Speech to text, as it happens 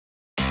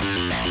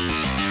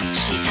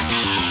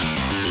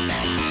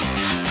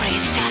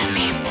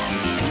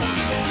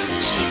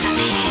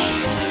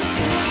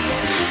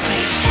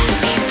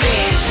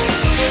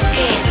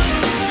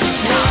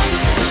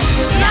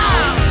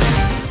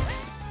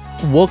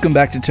Welcome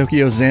back to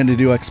Tokyo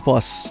Xanadu X+.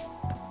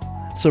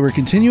 So we're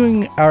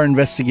continuing our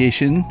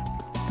investigation,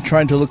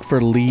 trying to look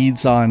for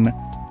leads on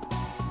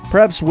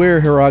perhaps where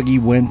Hiragi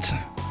went.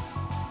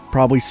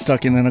 Probably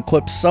stuck in an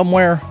eclipse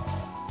somewhere.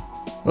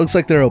 Looks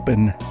like they're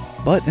open,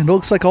 but it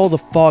looks like all the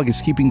fog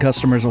is keeping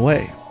customers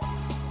away.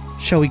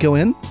 Shall we go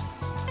in?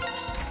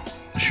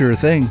 Sure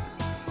thing.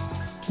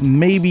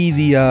 Maybe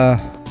the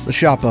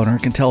shop owner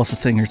can tell us a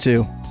thing or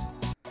two.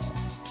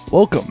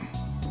 Welcome.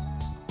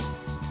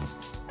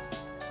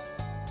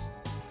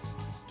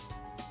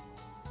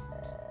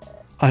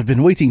 I've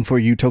been waiting for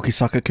you,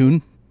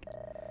 Tokisaka-kun.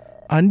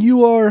 And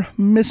you are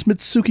Miss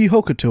Mitsuki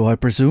Hokuto, I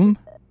presume?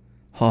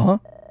 Huh?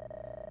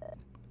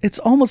 It's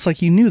almost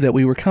like you knew that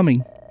we were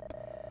coming.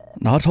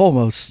 Not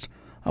almost.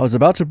 I was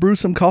about to brew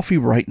some coffee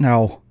right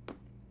now.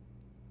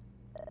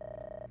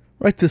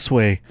 Right this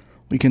way.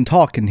 We can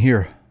talk in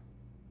here.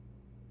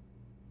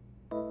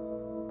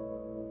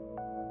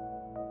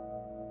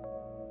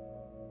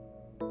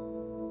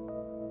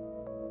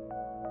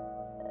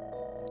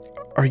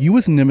 Are you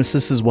with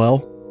Nemesis as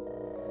well?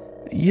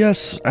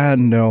 Yes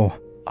and no.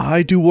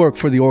 I do work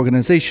for the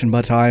organization,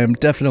 but I am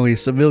definitely a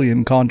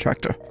civilian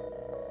contractor.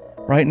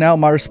 Right now,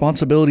 my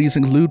responsibilities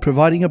include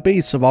providing a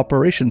base of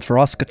operations for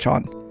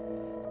Asuka-chan.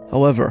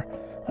 However,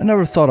 I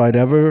never thought I'd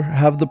ever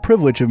have the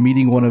privilege of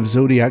meeting one of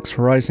Zodiac's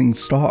rising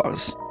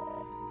stars.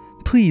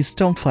 Please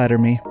don't flatter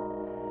me.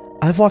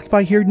 I've walked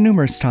by here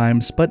numerous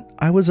times, but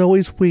I was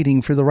always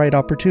waiting for the right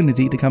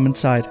opportunity to come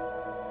inside.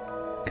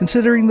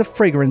 Considering the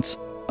fragrance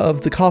of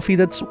the coffee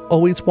that's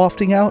always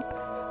wafting out,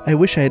 I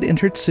wish I had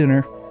entered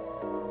sooner.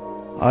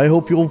 I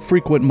hope you'll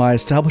frequent my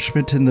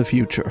establishment in the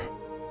future.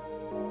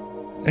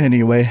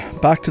 Anyway,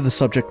 back to the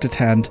subject at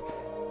hand.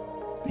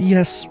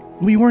 Yes,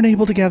 we weren't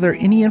able to gather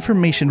any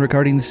information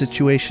regarding the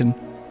situation.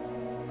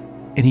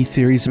 Any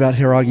theories about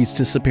Hiragi's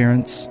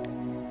disappearance?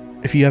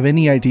 If you have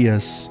any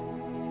ideas.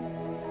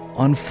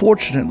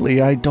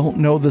 Unfortunately, I don't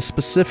know the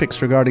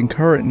specifics regarding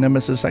current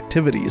Nemesis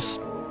activities.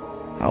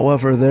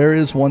 However, there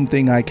is one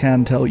thing I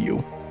can tell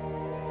you.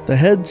 The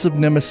heads of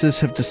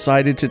Nemesis have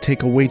decided to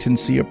take a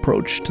wait-and-see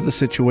approach to the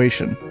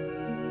situation.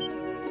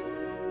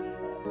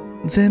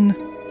 Then,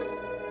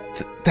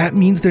 that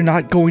means they're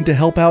not going to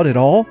help out at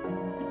all?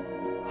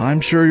 I'm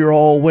sure you're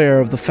all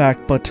aware of the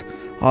fact, but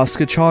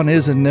Asuka-chan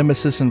is a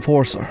Nemesis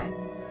enforcer,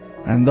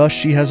 and thus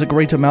she has a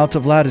great amount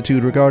of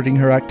latitude regarding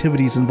her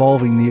activities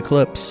involving the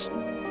eclipse.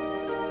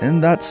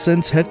 In that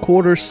sense,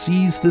 Headquarters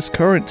sees this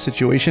current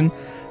situation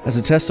as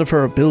a test of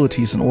her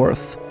abilities and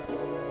worth.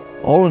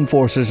 All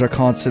enforcers are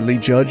constantly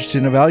judged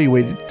and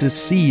evaluated to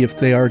see if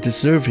they are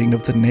deserving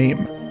of the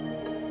name.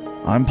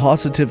 I'm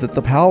positive that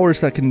the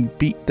powers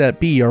that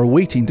be are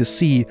waiting to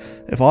see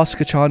if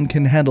Asuka-chan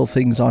can handle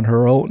things on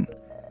her own.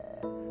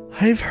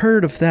 I've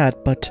heard of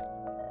that, but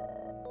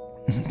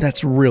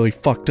that's really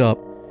fucked up.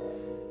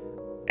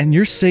 And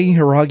you're saying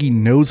Hiragi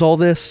knows all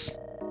this?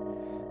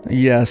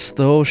 Yes,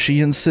 though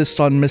she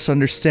insists on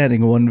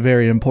misunderstanding one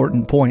very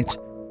important point.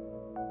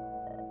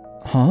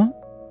 Huh?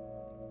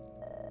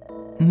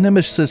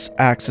 Nemesis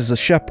acts as a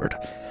shepherd,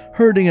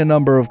 herding a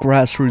number of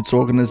grassroots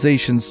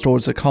organizations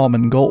towards a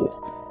common goal.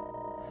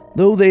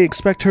 Though they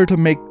expect her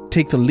to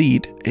take the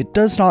lead, it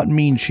does not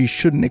mean she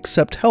shouldn't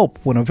accept help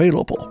when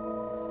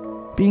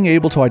available. Being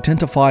able to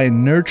identify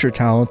and nurture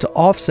talent to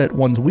offset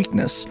one's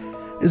weakness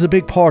is a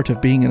big part of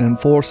being an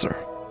enforcer.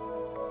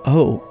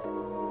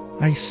 Oh,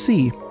 I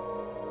see.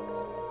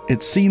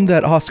 It seemed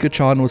that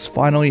Asuka-chan was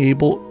finally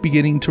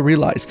beginning to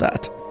realize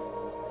that.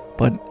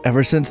 But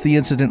ever since the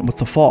incident with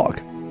the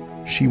fog,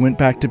 she went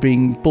back to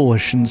being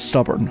bullish and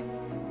stubborn.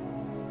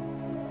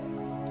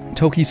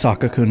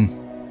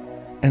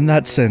 Tokisaka-kun, in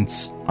that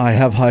sense, I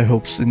have high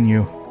hopes in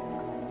you.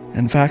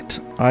 In fact,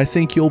 I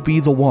think you'll be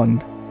the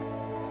one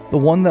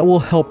that will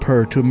help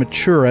her to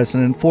mature as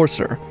an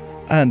enforcer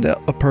and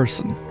a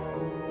person.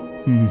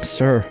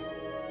 Sir.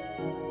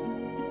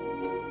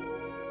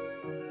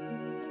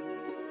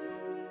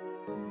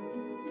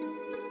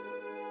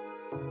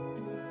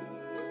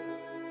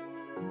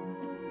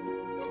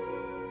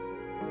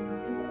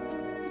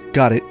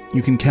 Got it.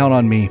 You can count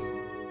on me.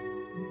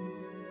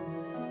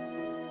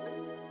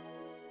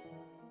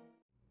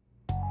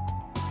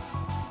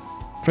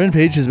 Friend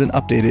page has been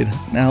updated.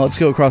 Now let's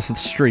go across the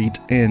street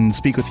and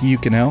speak with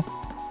Yukino,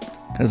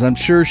 because I'm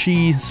sure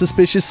she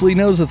suspiciously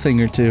knows a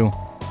thing or two.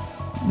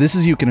 This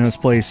is Yukino's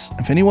place.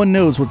 If anyone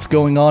knows what's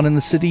going on in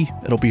the city,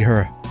 it'll be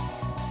her.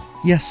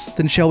 Yes,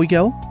 then shall we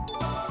go?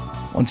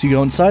 Once you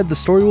go inside, the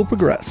story will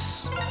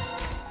progress.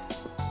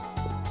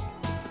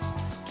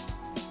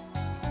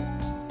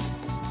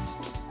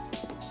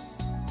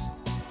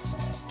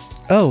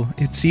 Oh,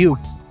 it's you.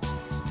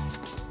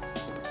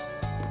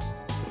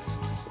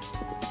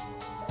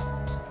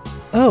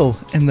 Oh,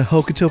 and the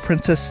Hokuto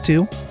princess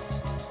too?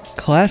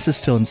 Class is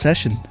still in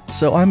session,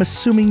 so I'm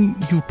assuming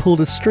you've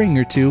pulled a string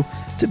or two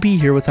to be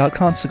here without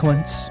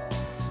consequence.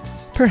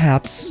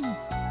 Perhaps.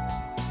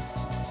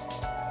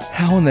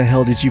 How in the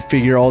hell did you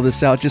figure all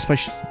this out just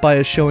by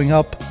us showing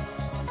up?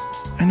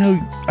 I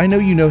know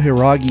you know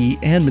Hiragi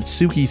and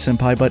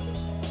Mitsuki-senpai, but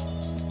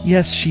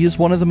Yes, she is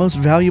one of the most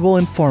valuable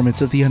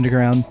informants of the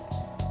underground.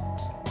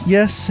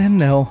 Yes and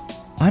no.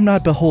 I'm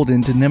not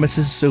beholden to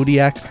Nemesis,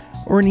 Zodiac,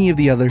 or any of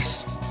the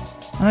others.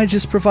 I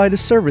just provide a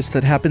service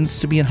that happens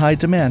to be in high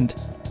demand.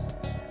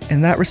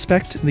 In that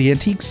respect, the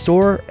antique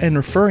store and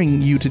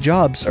referring you to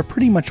jobs are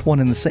pretty much one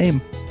and the same.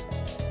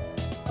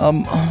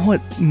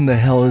 What in the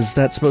hell is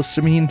that supposed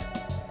to mean?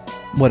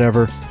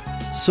 Whatever.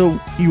 So,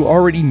 you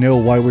already know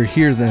why we're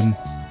here then.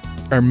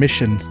 Our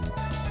mission.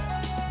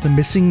 The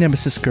missing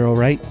Nemesis girl,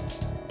 right?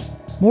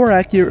 More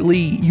accurately,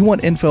 you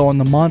want info on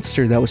the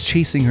monster that was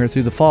chasing her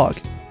through the fog.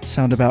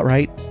 Sound about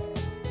right?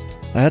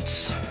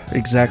 That's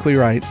exactly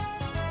right.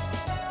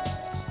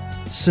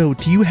 So,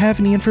 do you have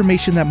any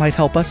information that might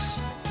help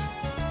us?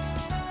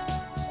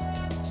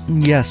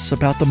 Yes,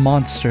 about the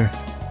monster.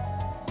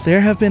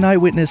 There have been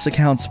eyewitness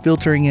accounts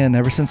filtering in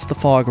ever since the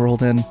fog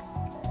rolled in.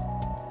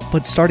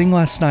 But starting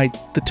last night,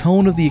 the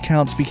tone of the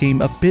accounts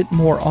became a bit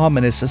more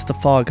ominous as the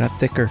fog got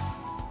thicker.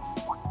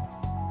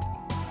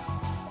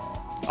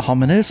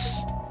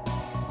 Ominous?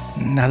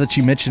 Now that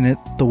you mention it,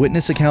 the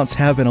witness accounts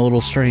have been a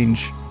little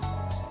strange.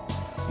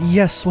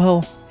 Yes,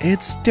 well,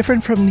 it's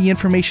different from the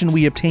information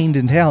we obtained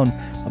in town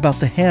about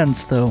the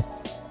hands, though.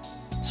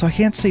 So I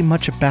can't say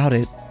much about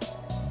it.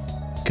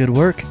 Good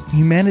work.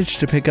 You managed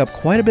to pick up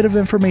quite a bit of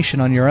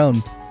information on your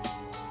own.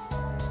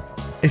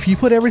 If you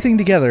put everything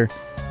together,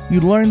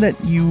 you'd learn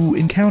that you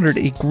encountered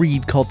a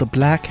greed called the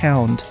Black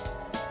Hound.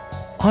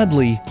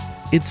 Oddly,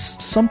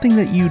 it's something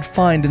that you'd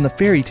find in the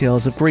fairy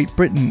tales of Great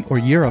Britain or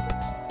Europe,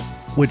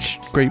 which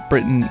Great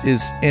Britain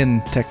is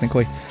in,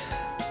 technically.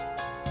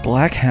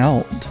 Black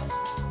Hound.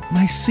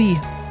 I see.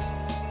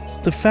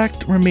 The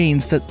fact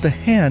remains that the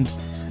hand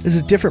is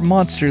a different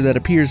monster that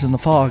appears in the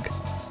fog.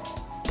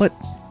 But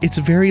it's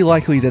very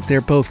likely that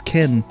they're both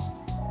kin.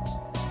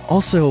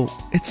 Also,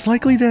 it's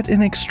likely that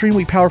an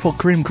extremely powerful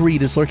Grim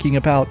Greed is lurking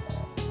about.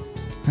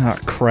 Ah,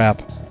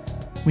 crap.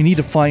 We need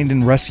to find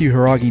and rescue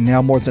Hiragi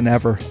now more than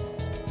ever.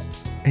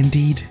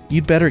 Indeed,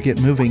 you'd better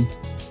get moving.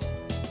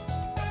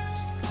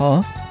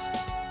 Huh?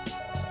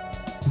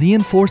 The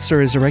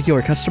Enforcer is a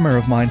regular customer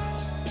of mine.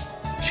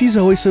 She's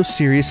always so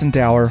serious and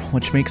dour,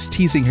 which makes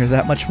teasing her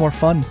that much more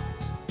fun.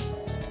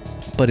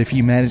 But if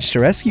you manage to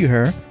rescue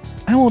her,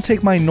 I won't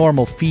take my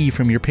normal fee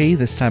from your pay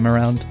this time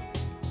around.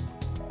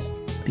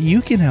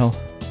 Yukino.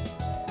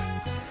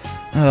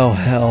 Oh,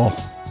 hell.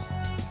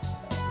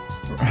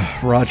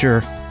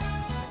 Roger.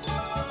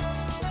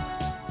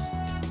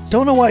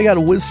 Don't know why I got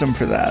a wisdom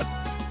for that.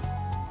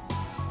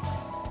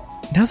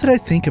 Now that I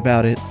think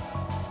about it,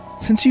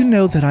 since you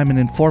know that I'm an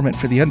informant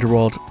for the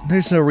underworld,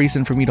 there's no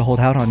reason for me to hold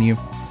out on you.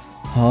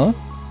 Huh?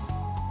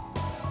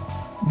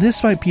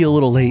 This might be a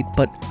little late,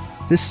 but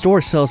this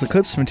store sells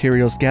Eclipse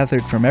materials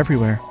gathered from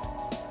everywhere.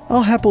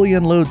 I'll happily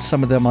unload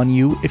some of them on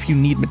you if you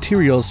need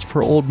materials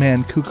for Old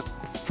Man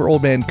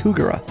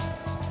Kugura.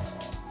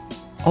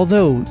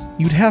 Although,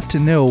 you'd have to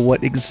know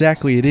what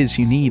exactly it is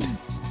you need.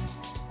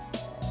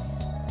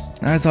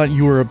 I thought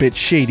you were a bit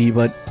shady,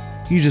 but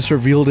you just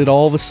revealed it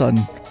all of a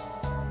sudden.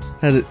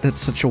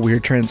 That's such a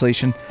weird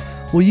translation.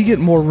 Will you get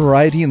more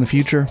variety in the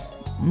future?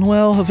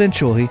 Well,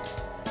 eventually.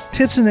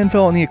 Tips and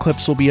info on the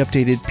Eclipse will be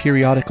updated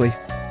periodically.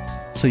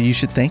 So you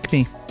should thank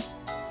me.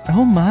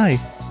 Oh my.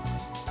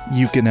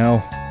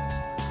 Yukino.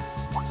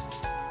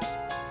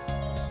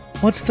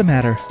 What's the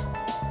matter?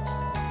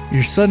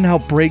 Your sudden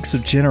outbreaks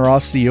of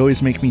generosity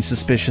always make me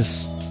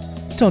suspicious.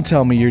 Don't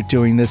tell me you're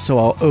doing this so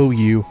I'll owe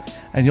you,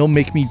 and you'll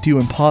make me do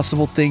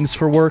impossible things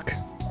for work.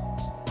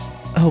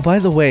 Oh, by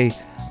the way,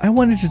 I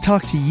wanted to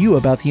talk to you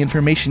about the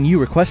information you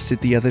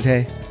requested the other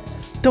day.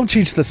 Don't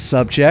change the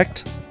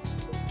subject.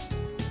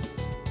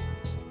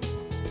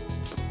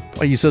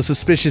 Are you so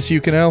suspicious,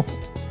 Yukino?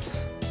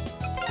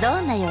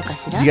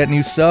 You got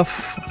new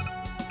stuff?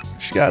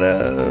 She got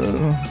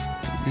a...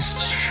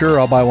 Sure,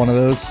 I'll buy one of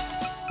those.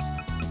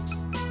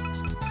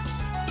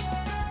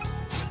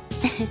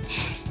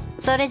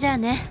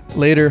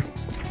 Later.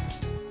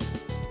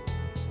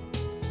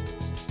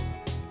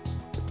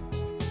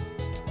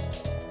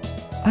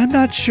 I'm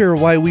not sure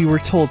why we were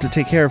told to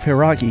take care of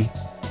Hiragi.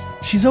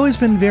 She's always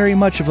been very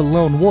much of a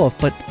lone wolf,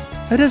 but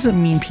that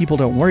doesn't mean people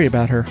don't worry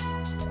about her.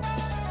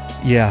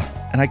 Yeah,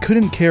 and I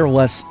couldn't care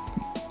less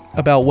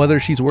about whether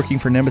she's working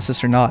for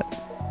Nemesis or not.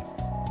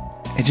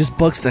 It just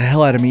bugs the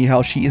hell out of me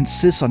how she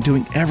insists on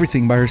doing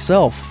everything by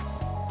herself.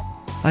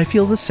 I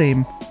feel the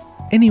same.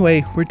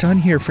 Anyway, we're done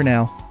here for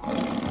now.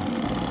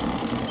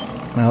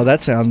 Now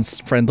that sounds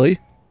friendly.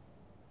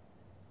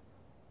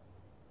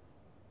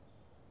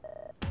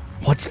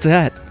 What's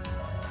that?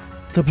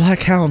 The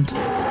Black Hound.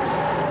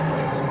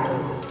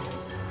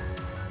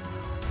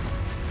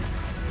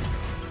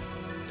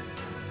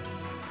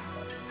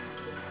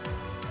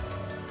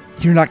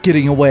 You're not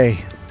getting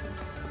away.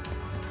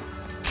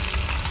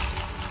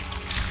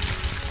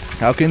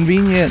 How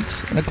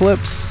convenient. An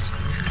eclipse.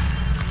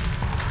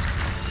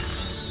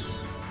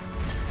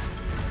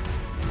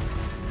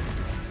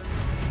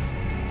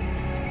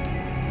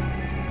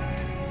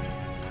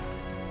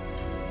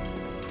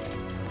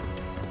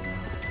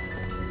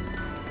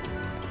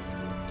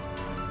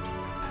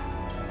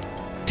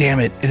 Damn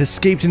it, it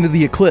escaped into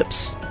the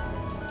eclipse.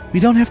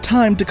 We don't have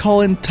time to call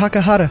in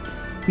Takahata.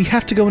 We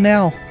have to go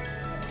now.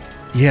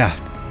 Yeah.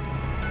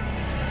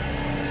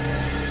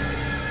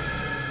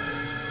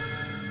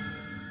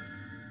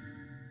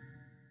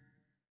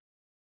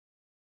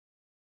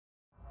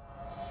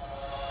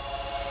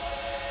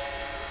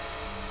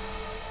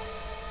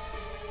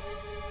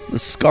 The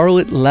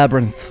Scarlet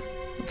Labyrinth.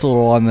 It's a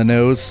little on the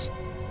nose,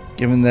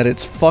 given that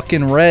it's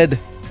fucking red.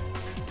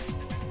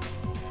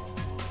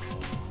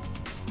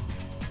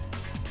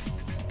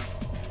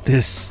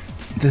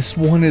 This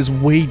one is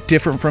way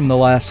different from the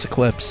last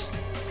eclipse.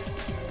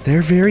 There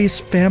are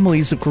various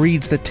families of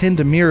greeds that tend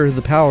to mirror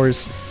the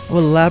powers of a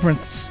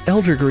labyrinth's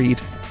elder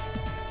greed.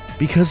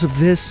 Because of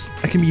this,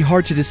 it can be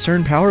hard to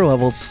discern power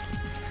levels,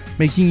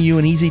 making you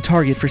an easy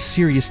target for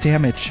serious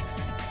damage.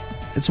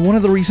 It's one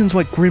of the reasons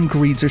why grim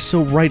greeds are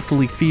so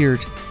rightfully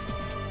feared.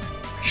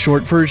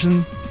 Short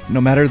version, no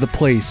matter the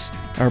place,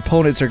 our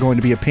opponents are going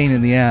to be a pain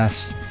in the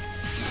ass.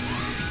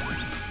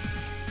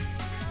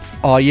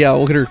 Aw, yeah,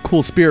 look at her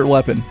cool spirit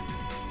weapon.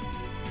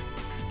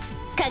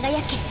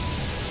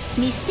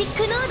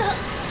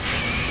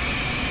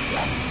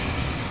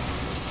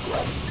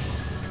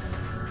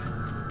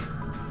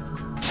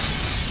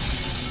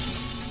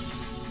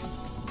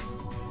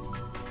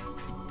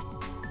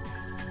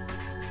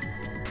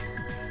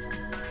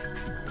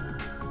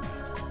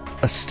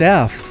 A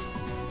staff?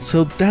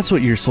 So that's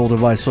what your soul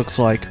device looks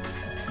like.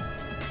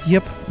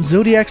 Yep,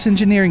 Zodiac's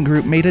engineering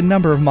group made a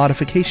number of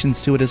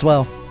modifications to it as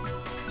well.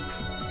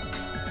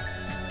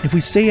 If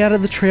we stay out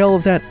of the trail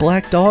of that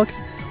black dog,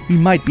 we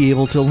might be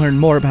able to learn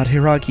more about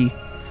Hiragi.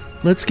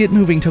 Let's get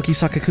moving,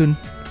 Tokisaka-kun.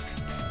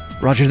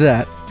 Roger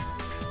that.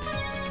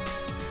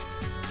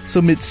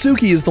 So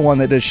Mitsuki is the one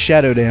that does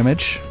shadow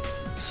damage.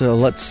 So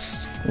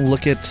let's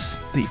look at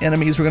the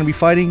enemies we're going to be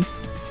fighting.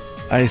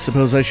 I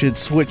suppose I should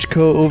switch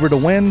over to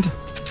wind.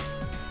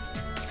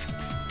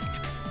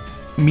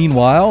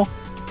 Meanwhile,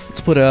 let's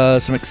put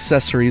some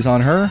accessories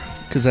on her,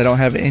 because I don't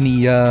have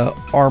any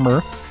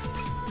armor.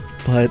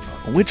 But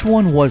which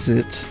one was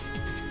it?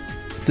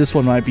 This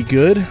one might be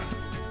good.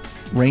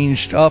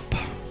 Ranged up.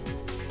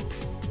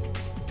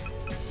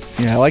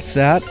 Yeah, I like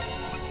that.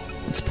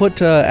 Let's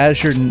put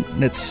Azure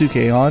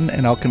Netsuke on,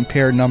 and I'll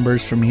compare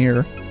numbers from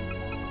here.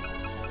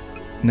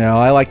 No,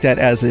 I like that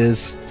as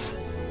is.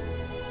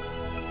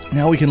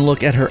 Now we can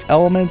look at her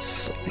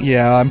elements.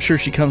 Yeah, I'm sure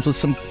she comes with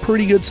some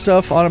pretty good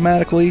stuff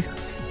automatically.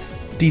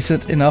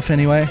 Decent enough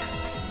anyway.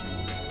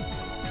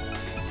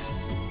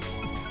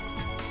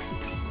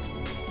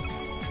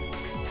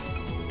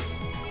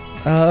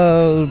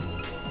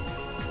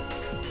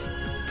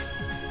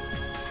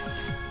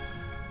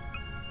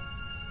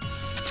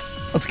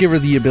 Let's give her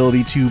the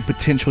ability to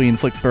potentially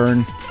inflict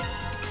burn.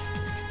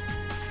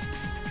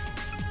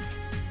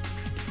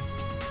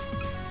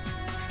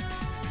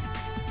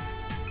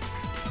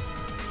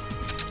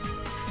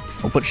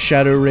 I'll put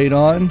Shadow Raid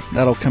on.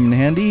 That'll come in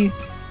handy.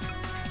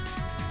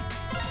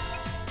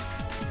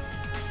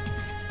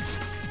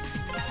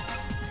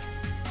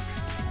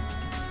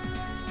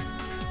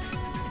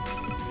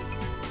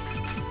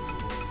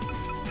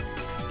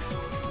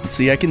 Let's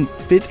see, I can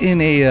fit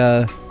in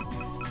a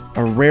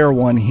rare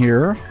one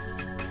here.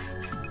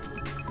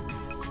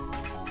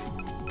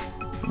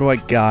 What do I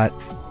got?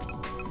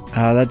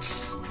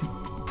 That's...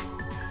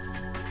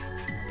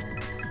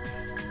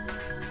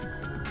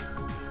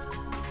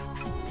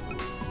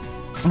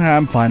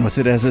 I'm fine with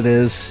it as it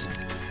is.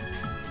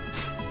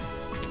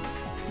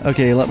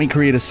 Okay, let me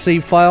create a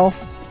save file.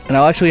 And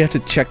I'll actually have to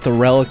check the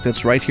relic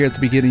that's right here at the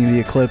beginning of the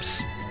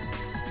eclipse.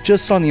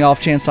 Just on the off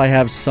chance I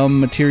have some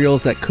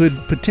materials that could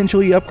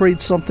potentially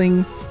upgrade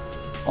something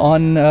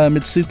on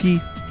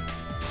Mitsuki.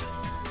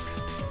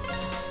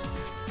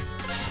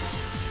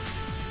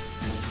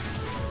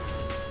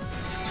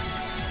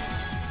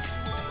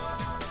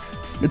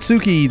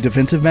 Mitsuki,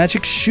 defensive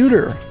magic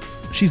shooter.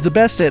 She's the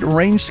best at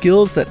ranged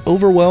skills that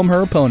overwhelm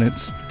her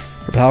opponents.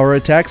 Her power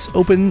attacks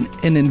open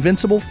an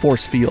invincible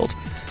force field.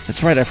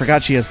 That's right, I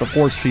forgot she has the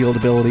force field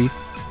ability.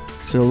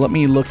 So let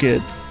me look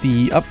at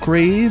the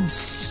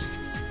upgrades.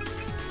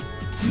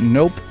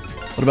 Nope.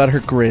 What about her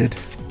grid?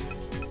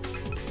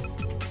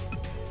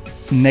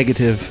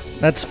 Negative.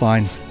 That's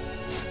fine.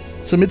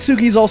 So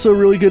Mitsuki's also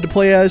really good to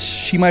play as.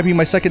 She might be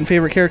my second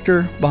favorite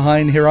character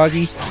behind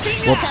Hiragi.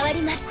 Whoops.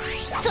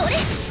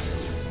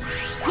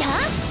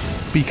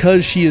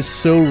 Because she is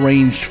so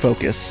ranged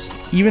focused.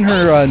 Even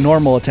her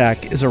normal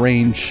attack is a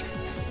range.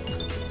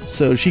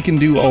 So she can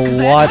do a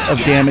lot of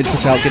damage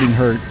without getting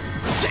hurt.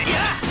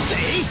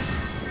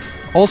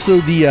 Also,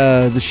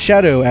 the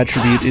shadow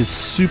attribute is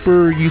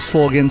super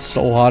useful against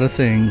a lot of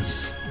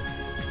things.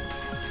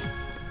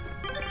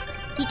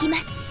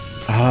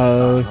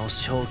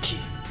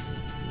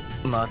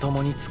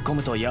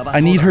 I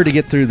need her to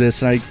get through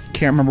this, and I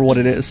can't remember what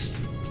it is.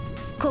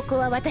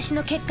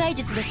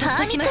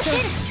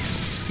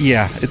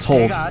 Yeah, it's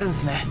hold.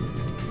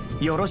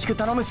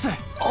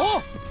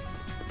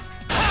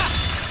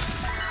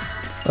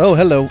 Oh,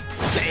 hello.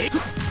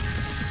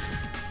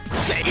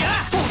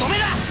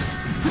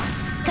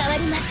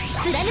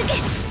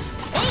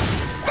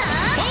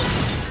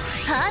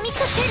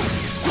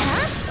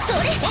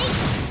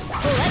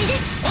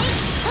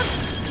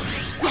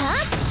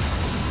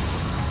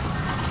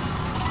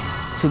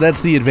 So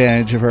that's the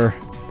advantage of her.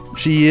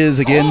 She is,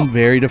 again,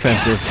 very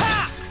defensive.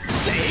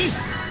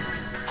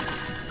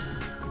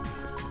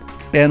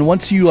 And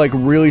once you like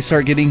really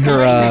start getting her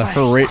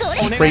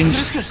range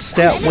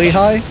stat way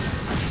high,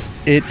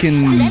 it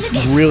can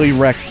really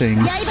wreck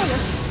things.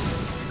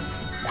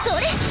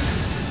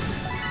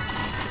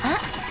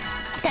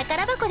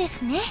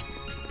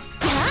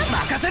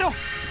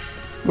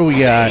 What we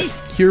got?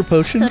 Cure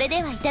potion.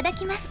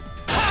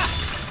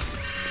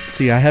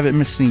 See, I haven't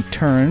missed any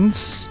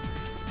turns.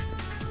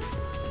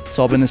 It's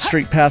all been a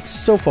straight path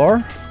so far.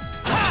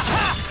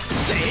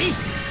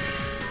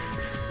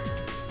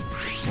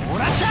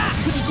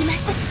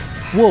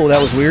 Whoa,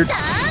 that was weird.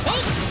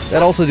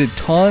 That also did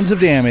tons of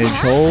damage.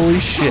 Holy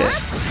shit.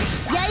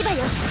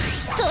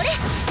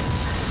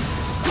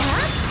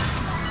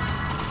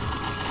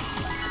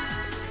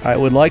 I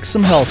would like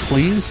some health,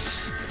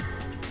 please.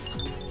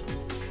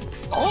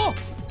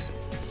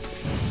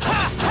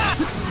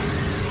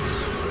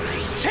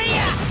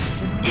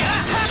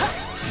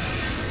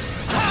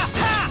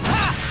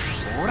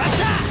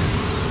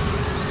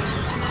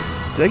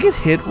 Did I get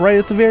hit right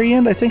at the very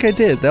end? I think I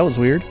did. That was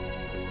weird.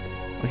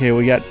 Okay,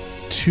 we got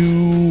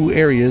 2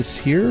 areas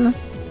here.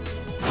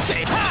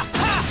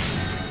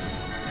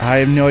 I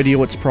have no idea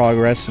what's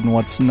progress and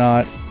what's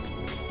not.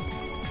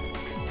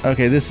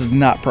 Okay, this is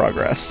not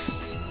progress.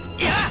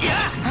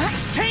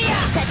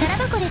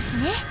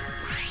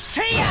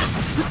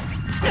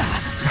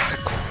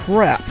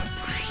 Crap.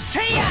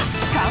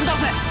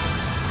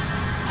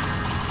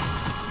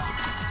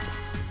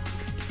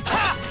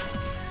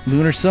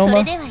 Lunar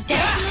Soma?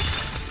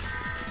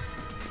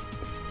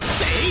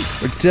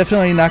 We're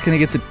definitely not going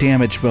to get the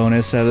damage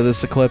bonus out of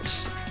this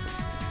eclipse,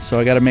 so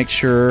I got to make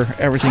sure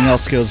everything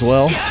else goes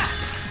well.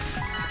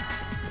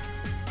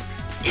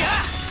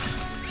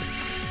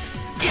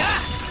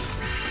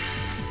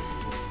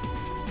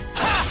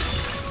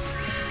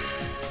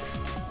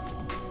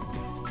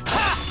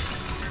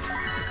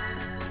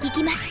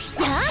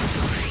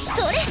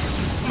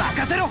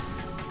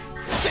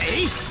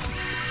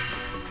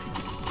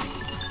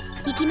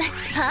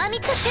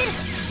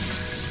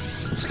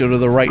 Let's go to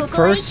the right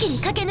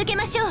first.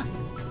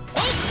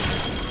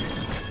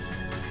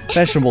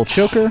 Fashionable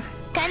choker.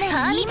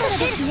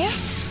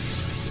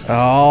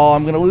 Oh,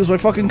 I'm gonna lose my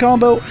fucking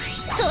combo.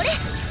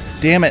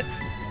 Damn it.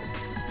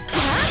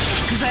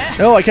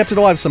 Oh, I kept it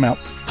alive somehow.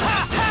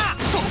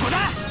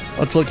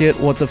 Let's look at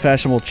what the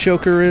fashionable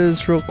choker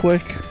is real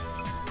quick.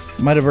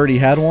 Might have already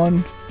had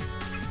one.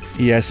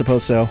 Yeah, I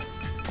suppose so.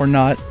 Or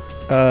not.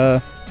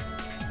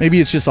 Maybe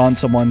it's just on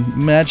someone.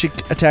 Magic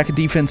attack and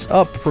defense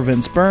up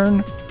prevents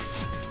burn.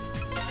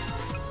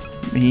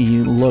 Let me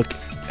look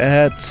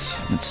at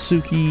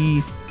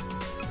Mitsuki.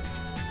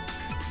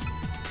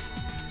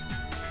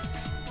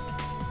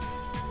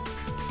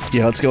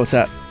 Yeah, let's go with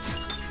that.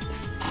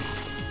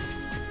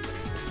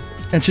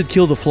 And should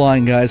kill the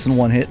flying guys in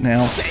one hit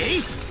now.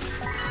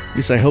 At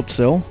least I hope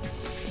so.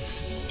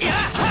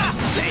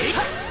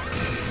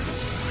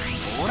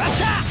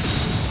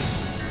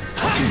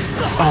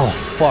 Oh,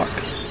 fuck.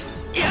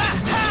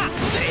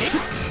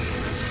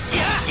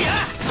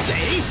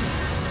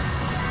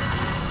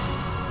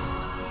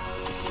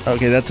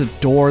 Okay, that's a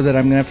door that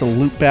I'm gonna have to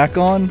loop back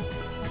on.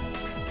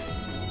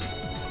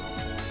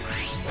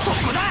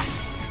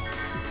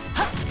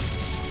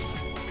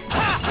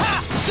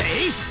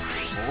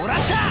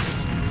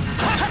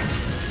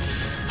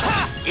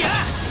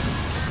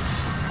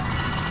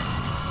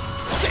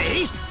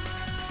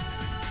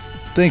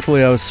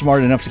 Thankfully, I was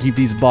smart enough to keep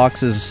these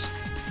boxes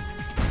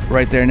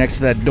right there next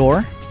to that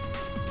door.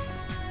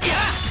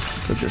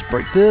 So just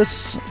break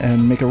this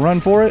and make a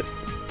run for it.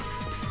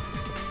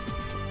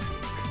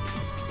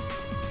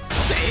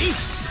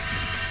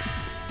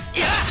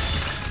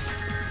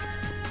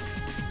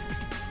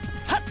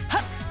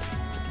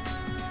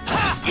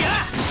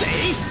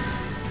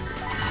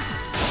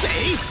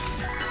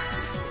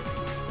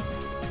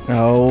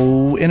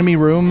 Oh, enemy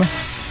room.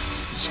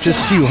 It's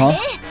just you, huh?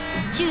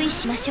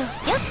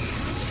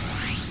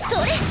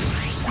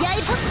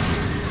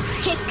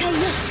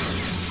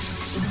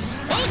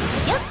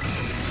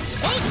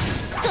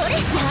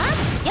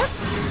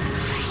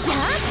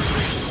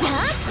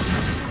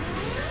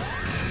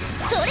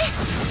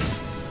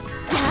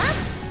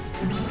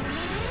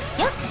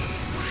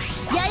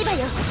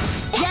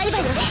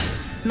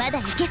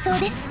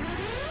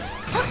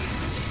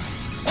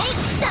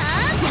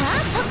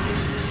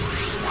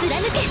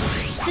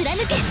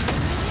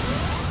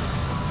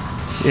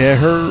 Yeah,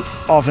 her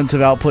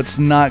offensive output's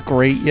not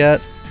great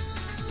yet.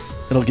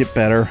 It'll get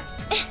better.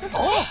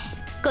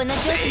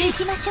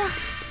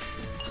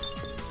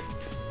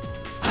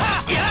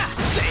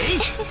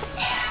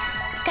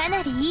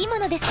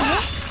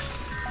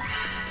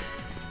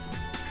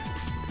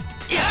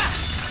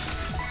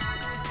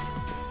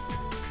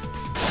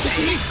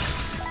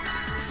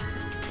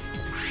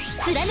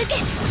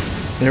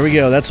 There we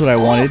go, that's what I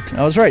wanted.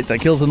 I was right, that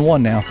kills in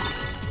one now.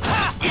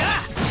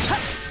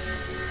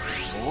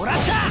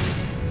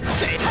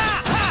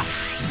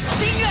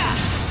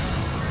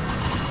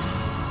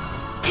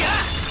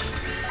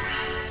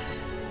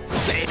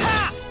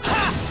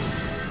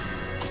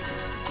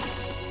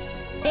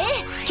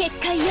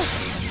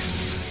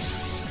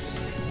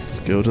 Let's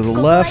go to the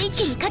left.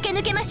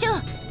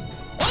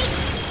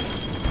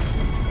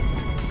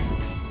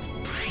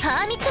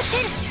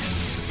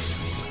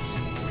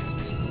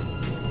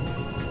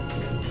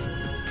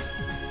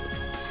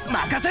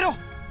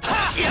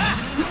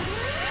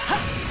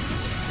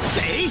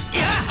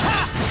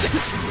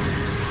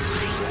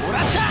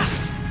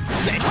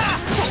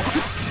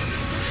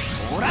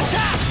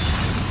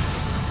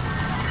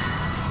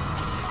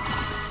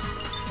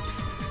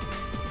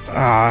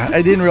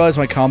 I didn't realize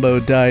my combo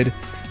died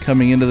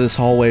coming into this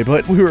hallway,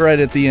 but we were right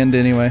at the end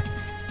anyway.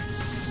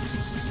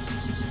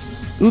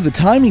 Ooh, the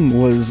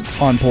timing was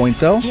on point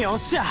though. It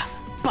was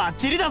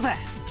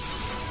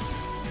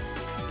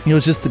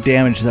just the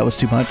damage that was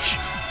too much.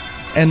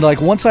 And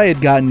like once I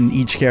had gotten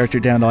each character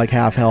down to like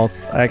half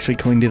health, I actually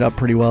cleaned it up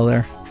pretty well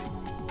there.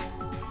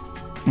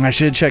 I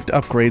should have checked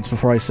upgrades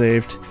before I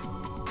saved.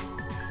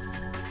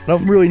 I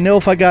don't really know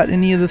if I got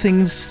any of the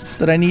things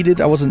that I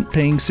needed. I wasn't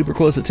paying super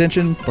close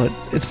attention, but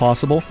it's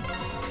possible.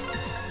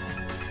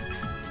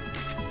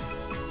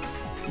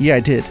 Yeah, I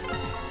did.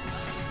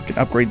 I can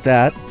upgrade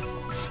that.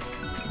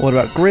 What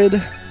about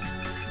grid?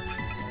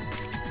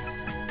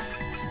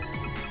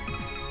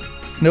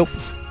 Nope.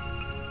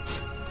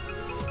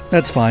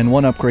 That's fine.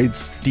 One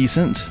upgrade's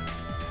decent.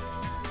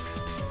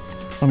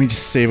 Let me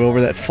just save over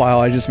that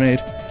file I just made.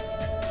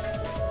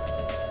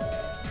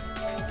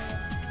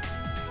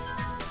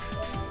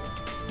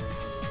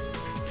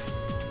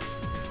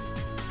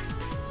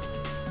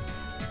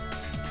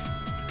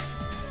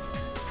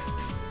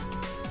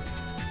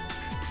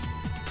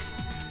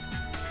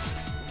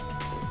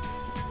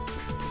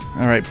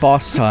 Alright,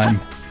 boss time.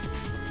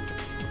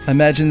 I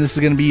imagine this is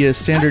going to be a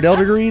standard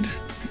Elder Greed.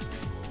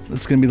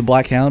 That's going to be the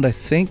Black Hound, I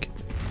think.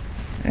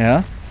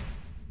 Yeah.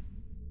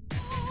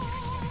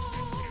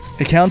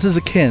 It counts as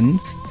akin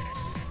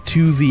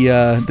to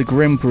the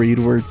Grim Greed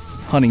we're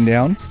hunting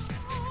down.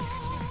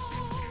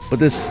 But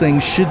this thing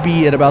should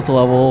be at about the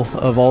level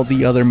of all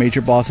the other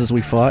major bosses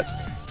we fought.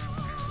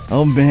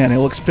 Oh man, it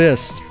looks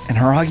pissed. And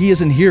Haragi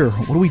isn't here.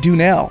 What do we do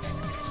now?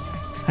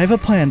 I have a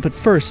plan, but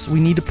first we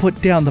need to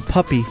put down the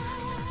puppy.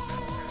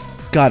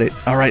 Got it.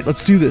 Alright,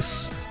 let's do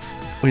this.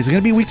 Wait, is it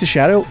gonna be weak to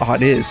shadow? Oh,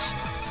 it is.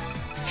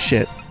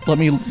 Shit. Let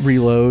me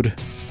reload.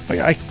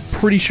 I'm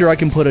pretty sure I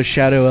can put a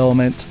shadow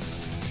element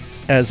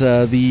as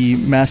the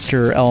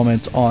master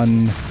element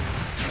on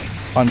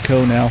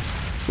Ko now.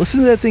 Listen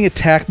to that thing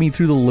attack me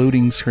through the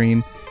loading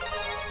screen.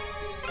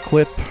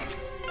 Equip.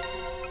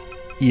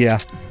 Yeah.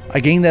 I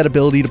gained that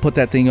ability to put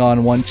that thing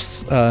on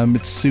once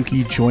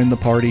Mitsuki joined the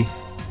party.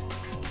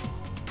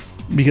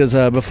 Because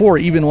before,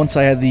 even once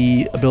I had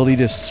the ability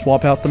to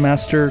swap out the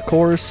master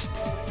cores,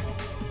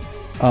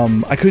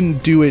 I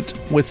couldn't do it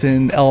with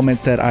an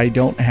element that I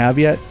don't have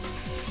yet.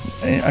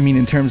 I mean,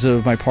 in terms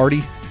of my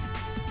party.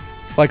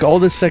 Like, all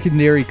the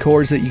secondary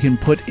cores that you can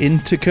put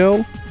into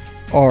Ko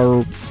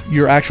are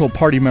your actual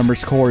party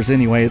members' cores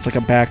anyway. It's like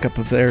a backup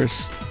of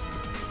theirs.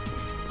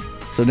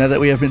 So now that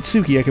we have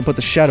Mitsuki, I can put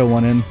the shadow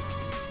one in.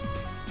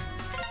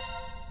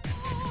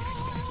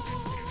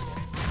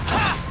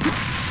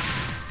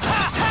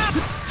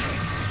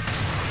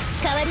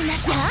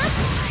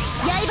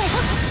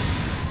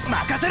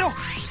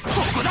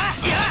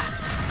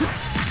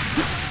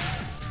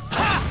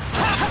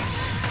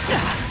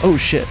 Oh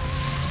shit.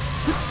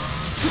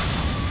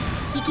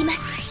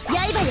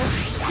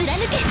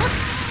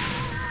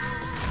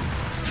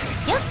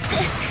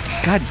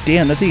 God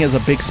damn, that thing has a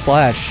big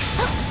splash.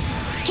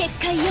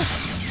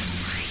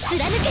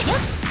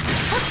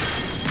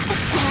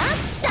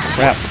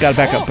 Crap, gotta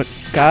back up, but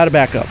gotta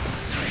back up.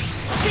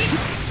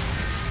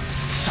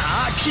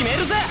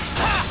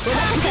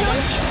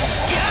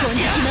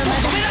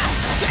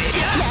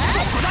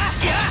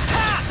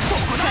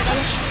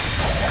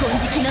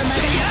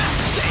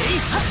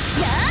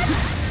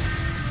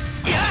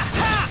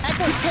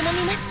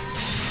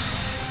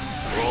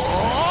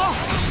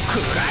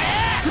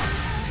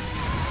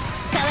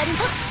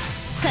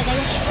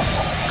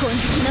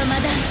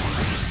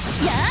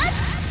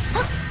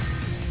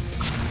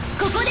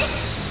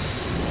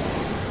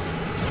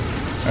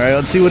 Alright,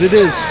 let's see what it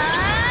is.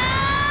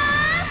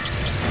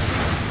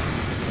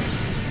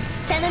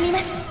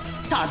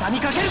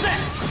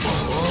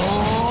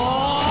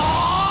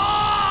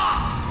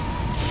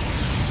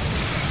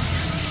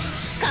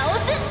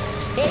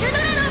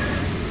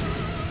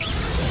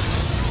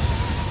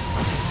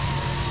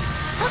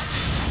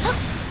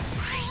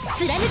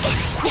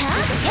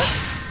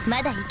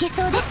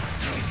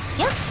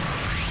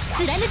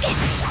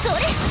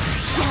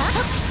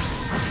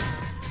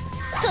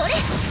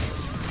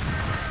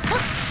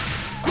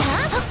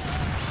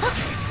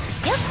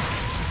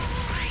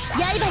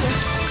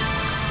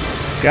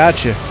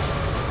 Gotcha.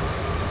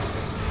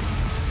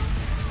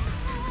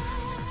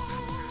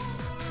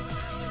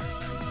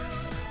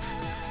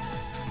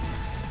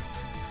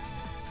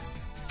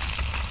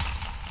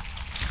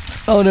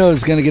 Oh no,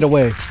 it's gonna get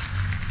away.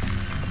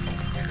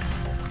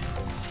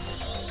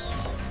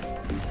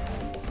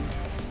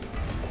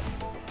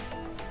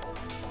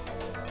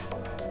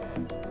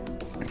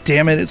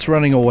 Damn it, it's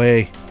running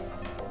away.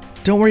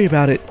 Don't worry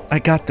about it. I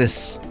got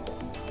this.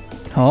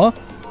 Huh?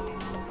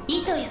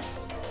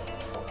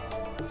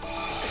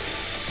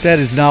 That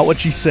is not what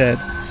she said.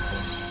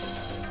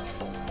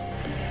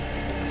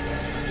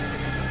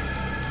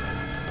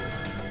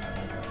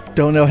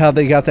 Don't know how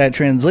they got that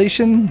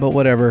translation, but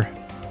whatever.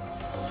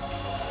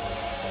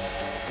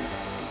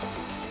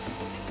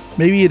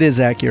 Maybe it is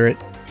accurate.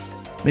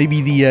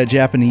 Maybe the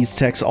Japanese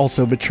text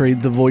also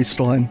betrayed the voiced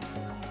line.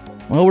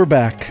 Well, we're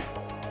back.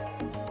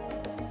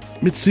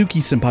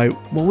 Mitsuki-senpai,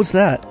 what was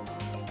that?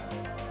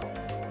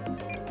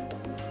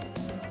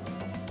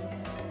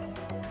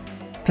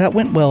 That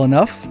went well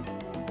enough.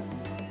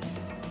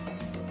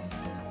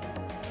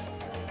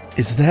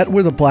 Is that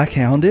where the Black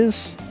Hound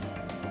is?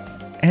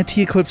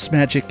 Anti-eclipse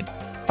magic,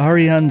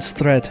 Ariane's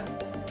thread.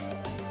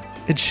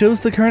 It shows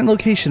the current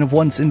location of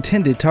one's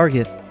intended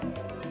target.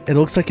 It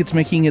looks like it's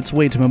making its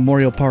way to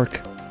Memorial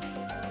Park.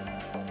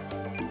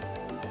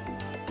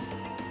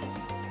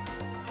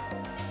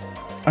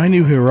 I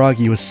knew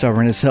Hiragi was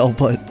stubborn as hell,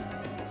 but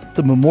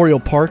the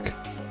Memorial Park?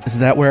 Is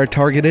that where our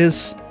target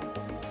is?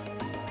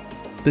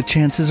 The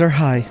chances are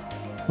high.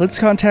 Let's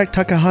contact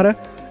Takahata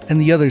and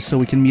the others so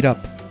we can meet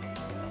up.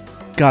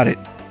 Got it.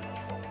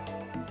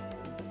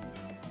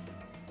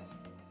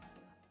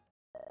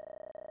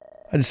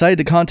 I decided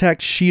to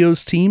contact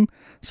Shio's team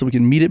so we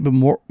can meet at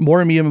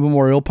Morimiya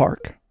Memorial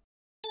Park.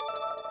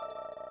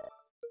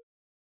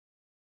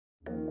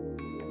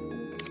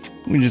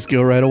 We can just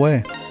go right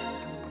away.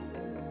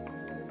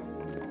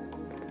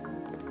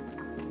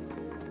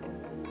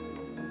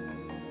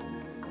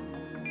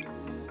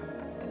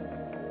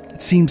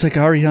 It seems like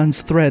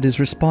Ariane's thread is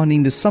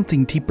responding to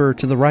something deeper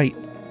to the right.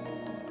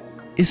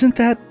 Isn't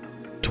that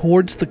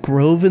towards the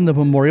grove in the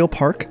Memorial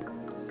Park?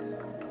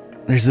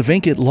 There's a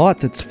vacant lot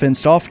that's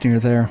fenced off near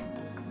there.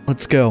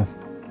 Let's go.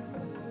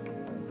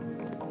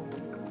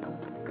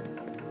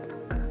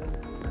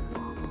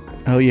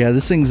 Oh yeah,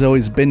 this thing's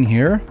always been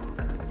here,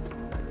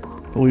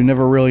 but we've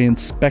never really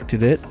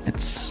inspected it.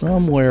 It's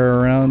somewhere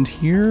around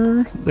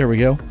here. There we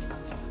go.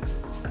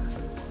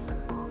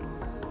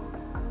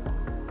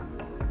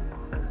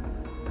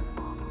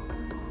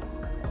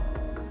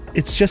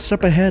 It's just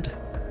up ahead.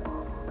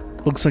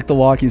 Looks like the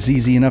lock is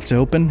easy enough to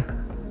open.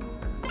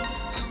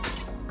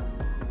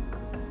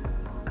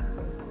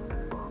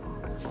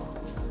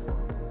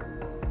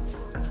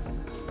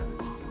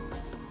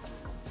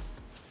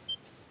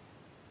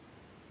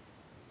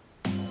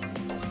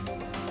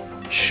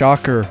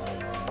 Shocker.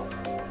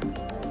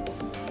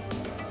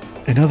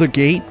 Another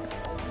gate?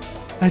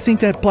 I think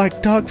that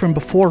black dog from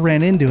before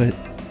ran into it.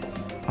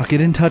 I'll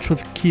get in touch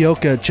with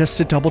Kyoka just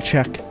to double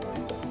check.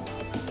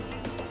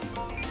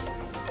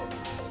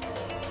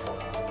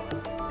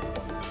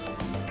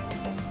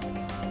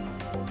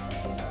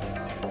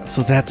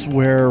 So that's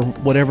where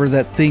whatever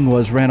that thing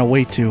was ran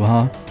away to,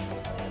 huh?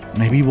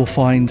 Maybe we'll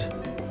find...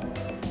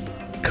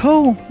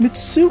 Ko!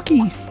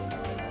 Mitsuki!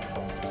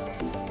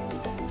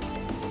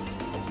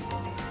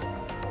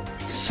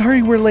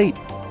 Sorry we're late.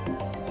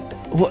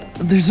 What?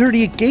 There's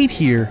already a gate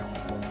here.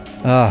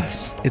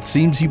 It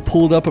seems you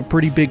pulled up a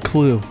pretty big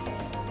clue.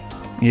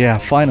 Yeah,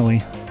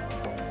 finally.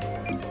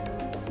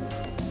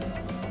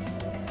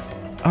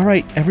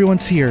 Alright,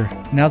 everyone's here.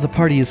 Now the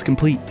party is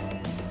complete.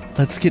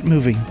 Let's get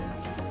moving.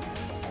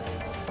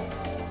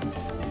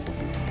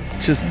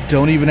 Just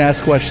don't even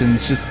ask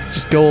questions.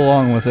 Just go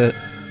along with it.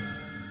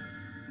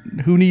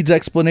 Who needs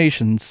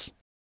explanations?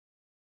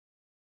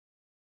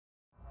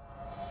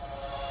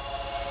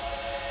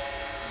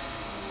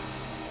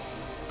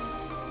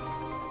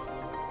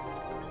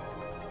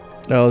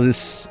 Oh,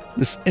 this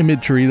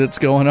imagery that's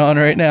going on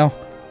right now.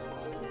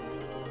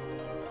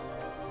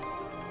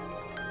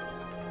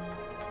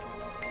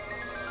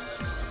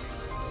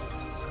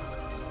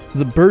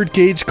 The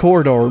birdcage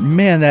corridor.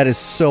 Man, that is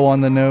so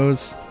on the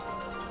nose.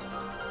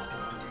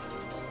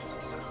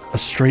 A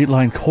straight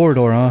line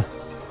corridor, huh?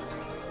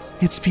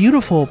 It's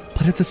beautiful,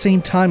 but at the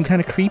same time kind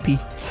of creepy.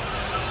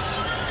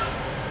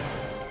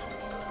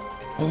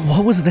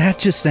 What was that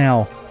just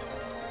now?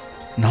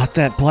 Not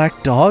that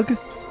black dog?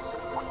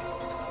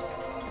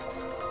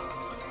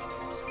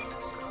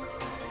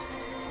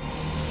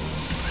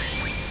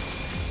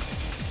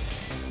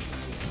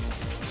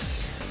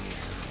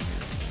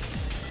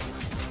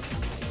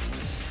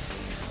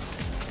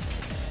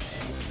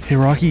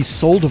 Hiragi's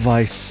soul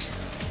device.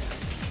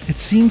 It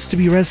seems to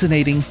be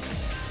resonating.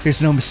 There's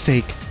no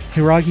mistake.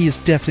 Hiragi is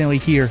definitely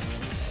here.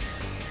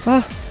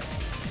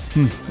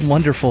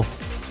 Wonderful.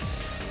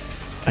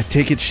 I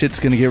take it shit's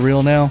gonna get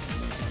real now?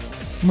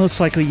 Most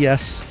likely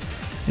yes.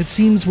 It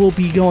seems we'll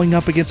be going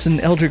up against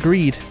an Elder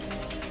Greed.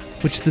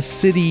 With the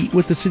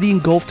city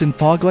engulfed in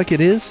fog like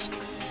it is,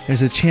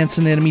 there's a chance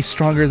an enemy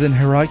stronger than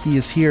Hiragi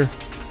is here.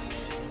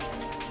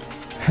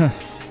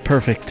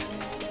 Perfect.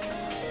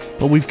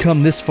 But we've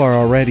come this far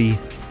already.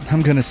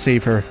 I'm gonna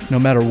save her, no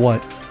matter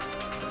what.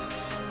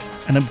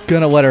 And I'm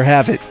gonna let her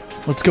have it.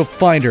 Let's go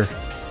find her.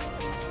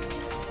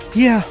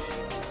 Yeah,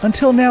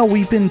 until now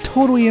we've been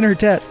totally in her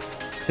debt.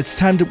 It's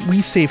time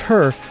we save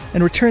her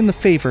and return the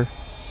favor.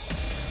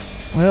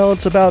 Well,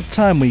 it's about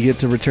time we get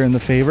to return the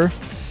favor.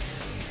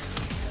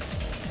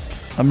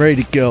 I'm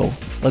ready to go.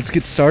 Let's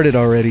get started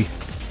already.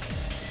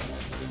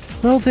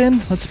 Well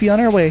then, let's be on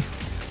our way.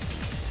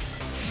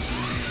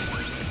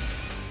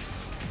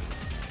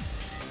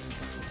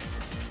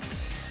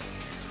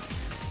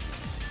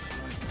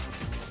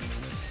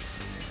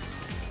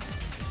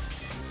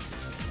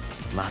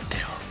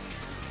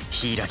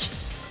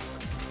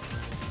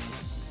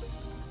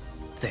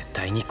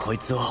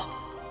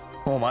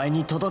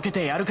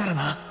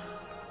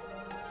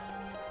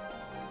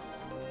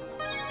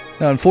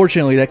 Now,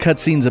 unfortunately, that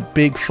cutscene's a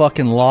big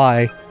fucking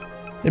lie.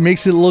 It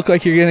makes it look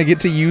like you're gonna get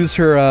to use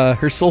her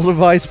her soul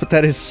device, but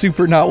that is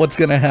super not what's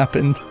gonna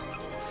happen.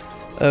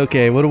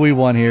 Okay, what do we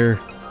want here?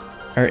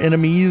 Our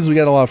enemies, we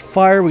got a lot of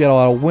fire, we got a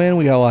lot of wind,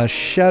 we got a lot of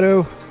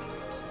shadow.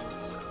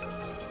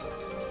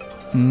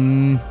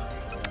 In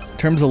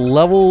terms of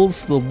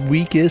levels, the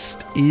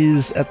weakest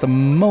is, at the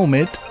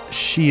moment,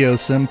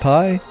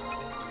 Shio-senpai.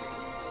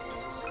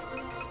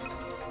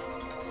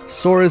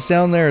 Sora's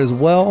down there as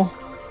well.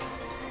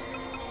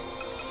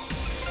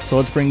 So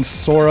let's bring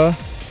Sora.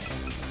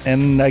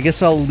 And I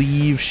guess I'll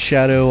leave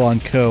Shadow on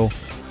Ko.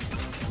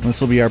 This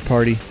will be our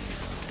party.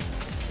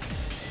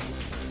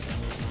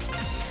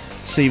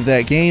 Save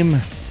that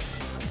game.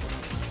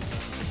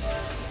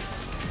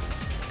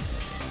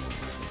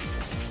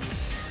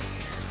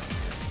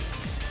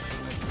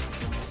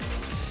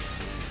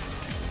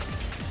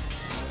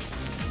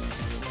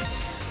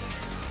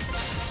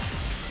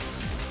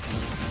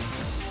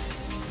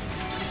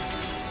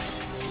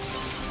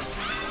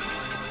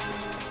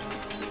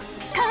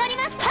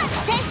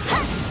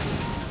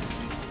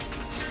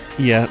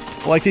 Yeah,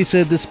 like they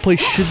said, this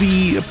place should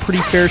be a pretty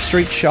fair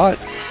straight shot.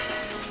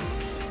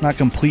 Not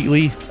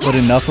completely, but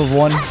enough of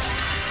one. I'm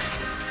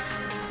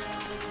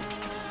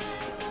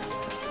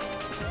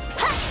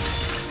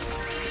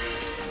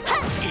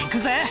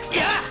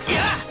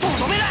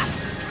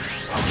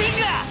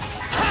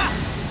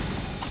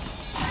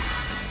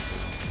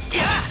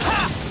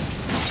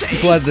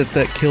glad that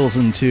that kills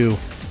him too.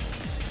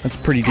 That's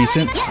pretty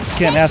decent.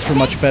 Can't ask for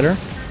much better.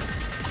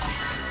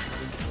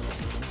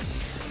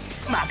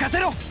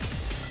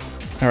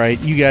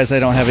 Alright, you guys I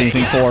don't have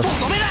anything for.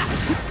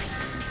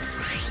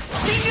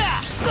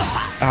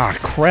 Ah,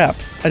 crap.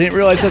 I didn't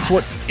realize that's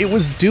what it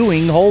was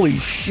doing. Holy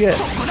shit.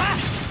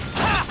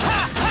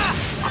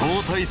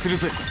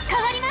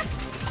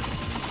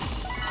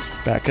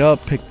 Back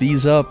up, pick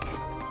these up.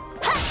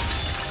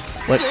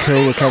 Let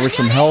Ko recover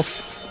some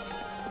health.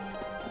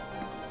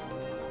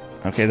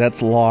 Okay,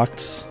 that's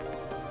locked.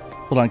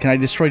 Hold on, can I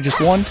destroy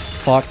just one?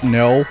 Fuck,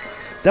 no.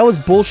 That was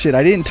bullshit.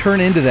 I didn't turn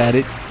into that.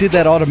 It did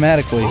that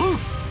automatically.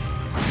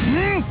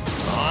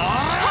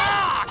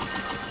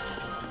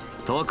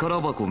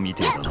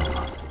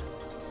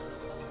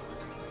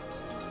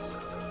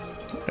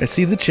 I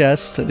see the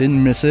chest. I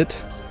didn't miss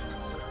it.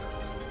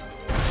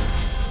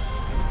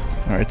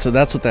 Alright, so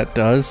that's what that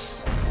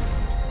does.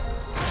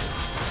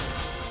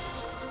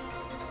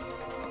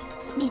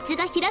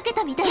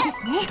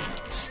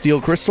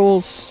 Steel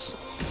crystals.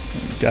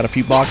 Got a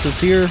few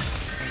boxes here.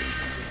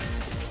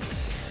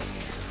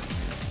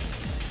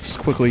 Just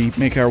quickly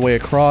make our way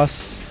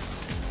across.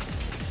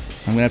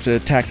 I'm gonna have to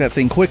attack that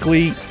thing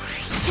quickly.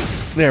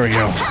 There we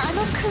go.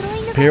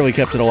 Barely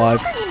kept it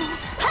alive.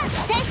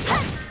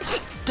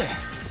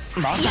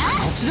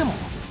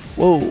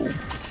 Whoa.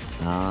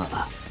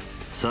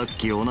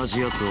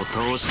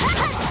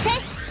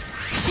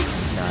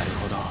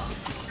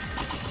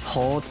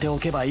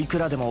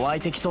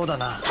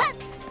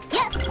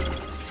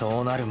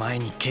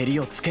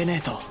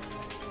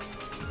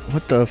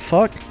 What the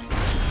fuck?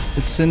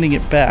 It's sending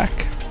it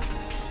back.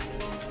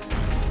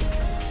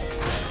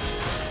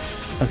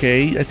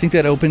 Okay, I think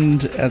that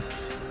opened at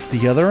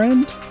the other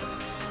end?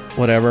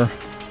 Whatever.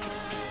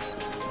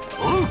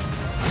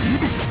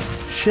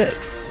 Shit.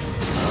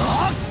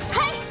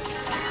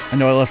 I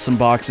know I left some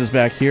boxes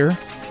back here.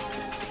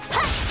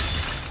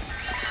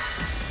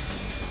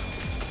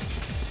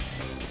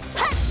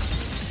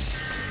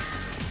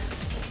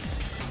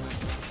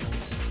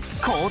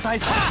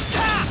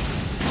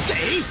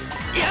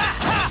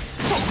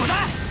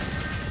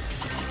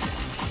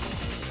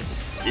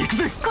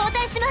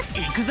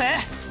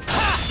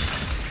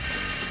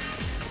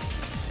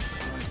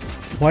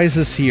 Why is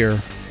this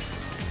here?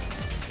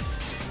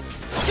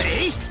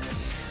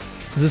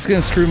 Is this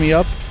gonna screw me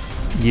up?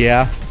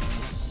 Yeah.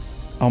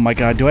 Oh my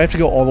god, do I have to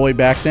go all the way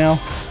back now?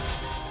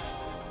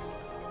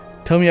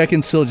 Tell me I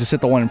can still just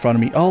hit the one in front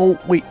of me. Oh,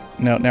 wait.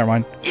 No, never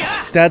mind.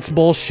 That's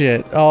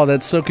bullshit. Oh,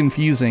 that's so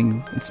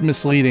confusing. It's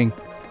misleading.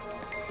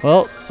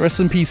 Well, rest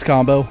in peace,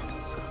 combo.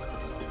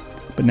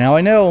 But now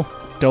I know.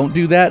 Don't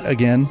do that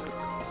again.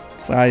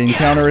 If I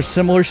encounter a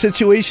similar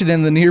situation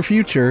in the near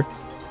future,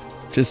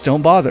 just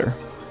don't bother.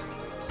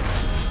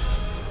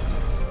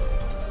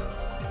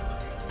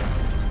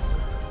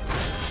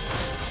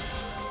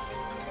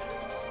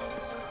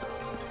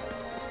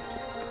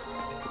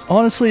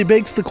 Honestly, it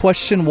begs the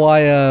question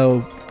why,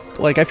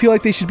 like, I feel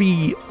like they should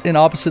be in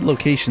opposite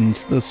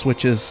locations, those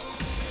switches.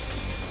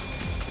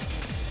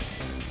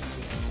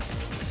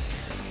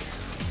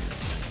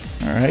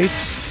 Alright.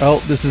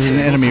 Oh, this is an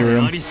enemy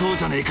room.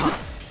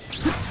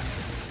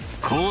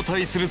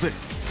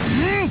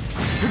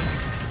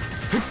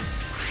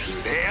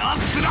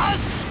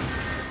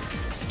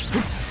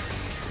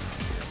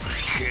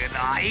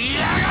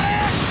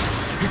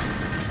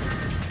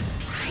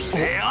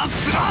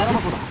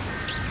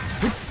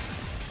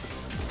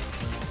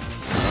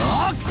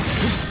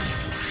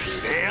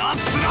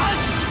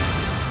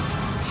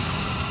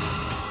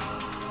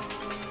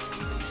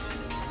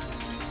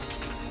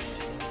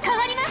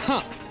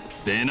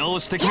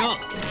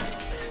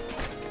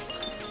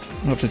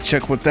 I'll have to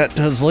check what that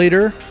does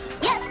later.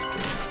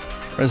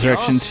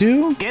 Resurrection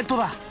 2.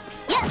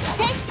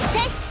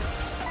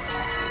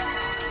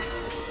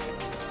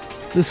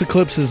 This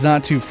Eclipse is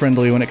not too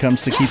friendly when it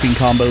comes to keeping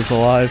combos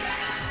alive.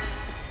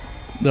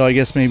 Though I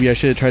guess maybe I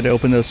should have tried to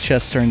open those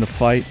chests during the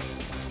fight.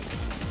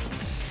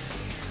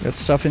 Got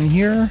stuff in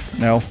here?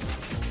 No.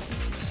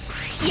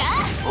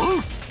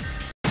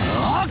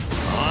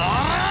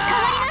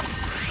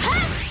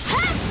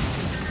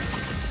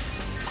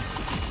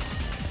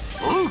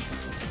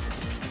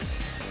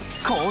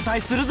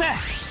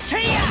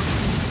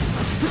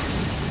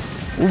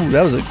 Ooh,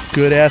 that was a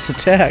good ass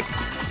attack.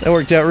 That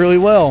worked out really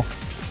well.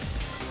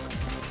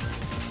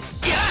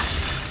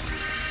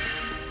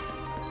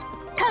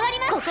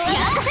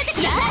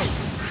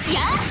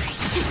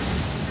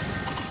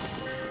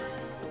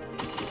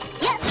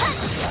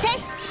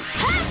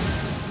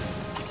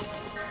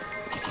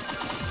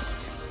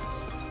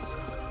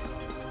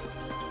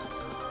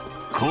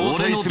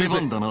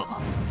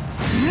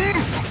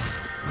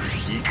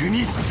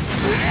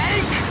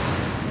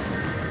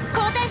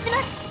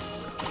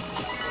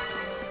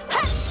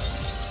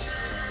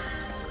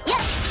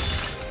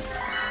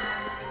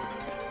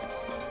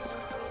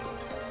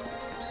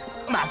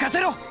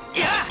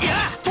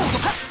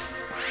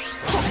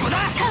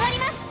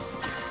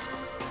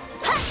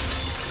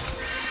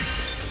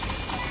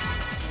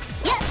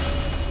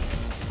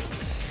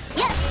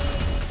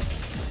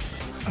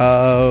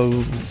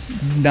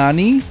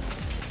 Nani?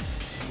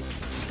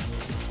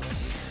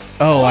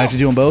 Oh, I have to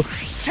do them both?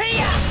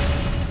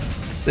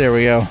 There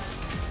we go.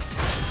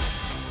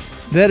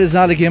 That is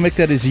not a gimmick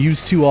that is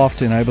used too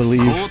often, I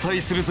believe.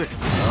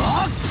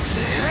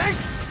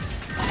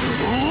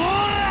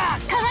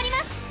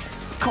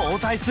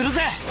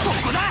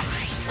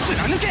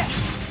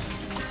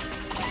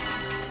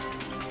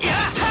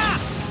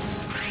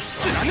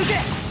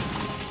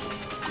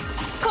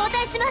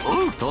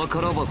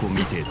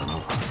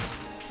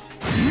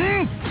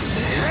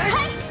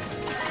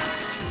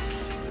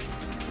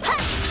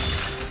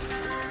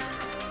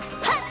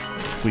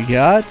 We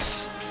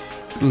got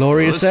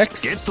Glorious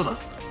X.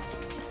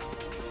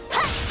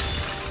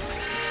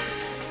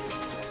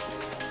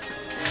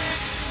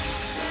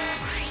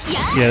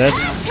 Yeah,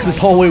 this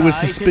hallway was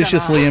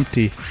suspiciously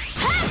empty.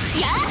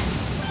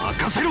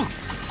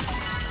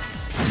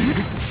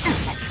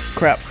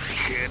 Crap.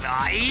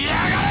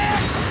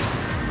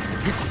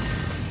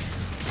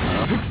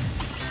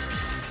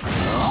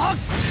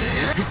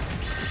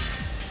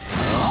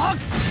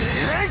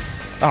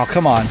 Oh,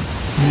 come on.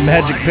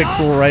 Magic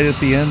pixel right at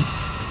the end.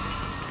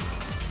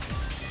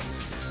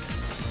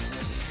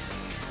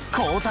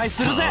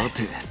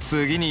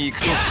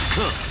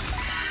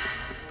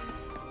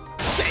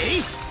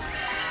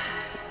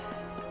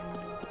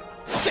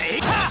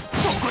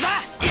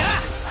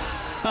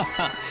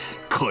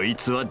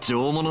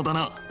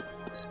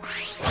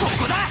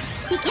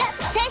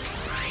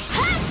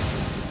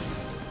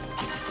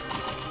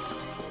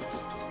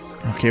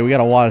 Okay, we got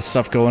a lot of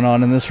stuff going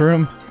on in this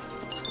room.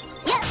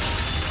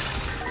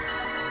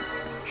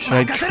 Should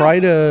I try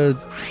to...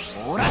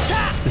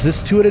 Is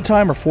this 2 at a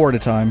time or 4 at a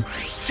time?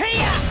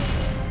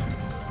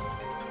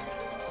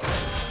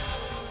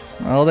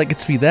 Well, that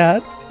gets me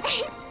that.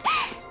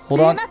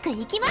 Hold on.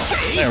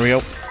 There we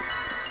go.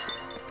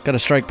 Got a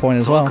strike point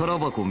as well.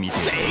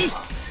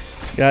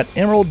 Got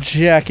Emerald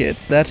Jacket.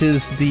 That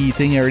is the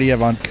thing I already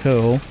have on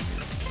Ko.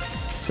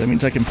 So that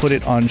means I can put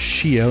it on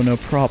Shio, no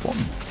problem.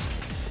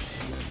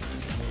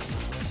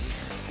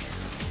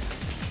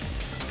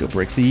 Let's go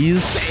break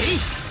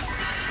these.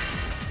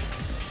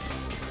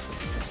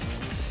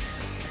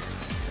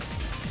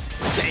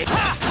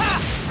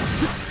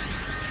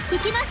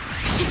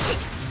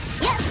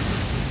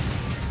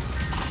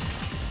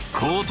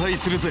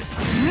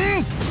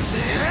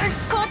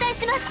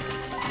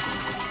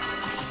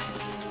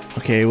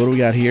 Okay, what do we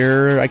got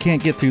here? I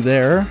can't get through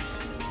there,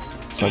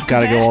 so I've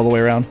got to go all the way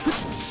around.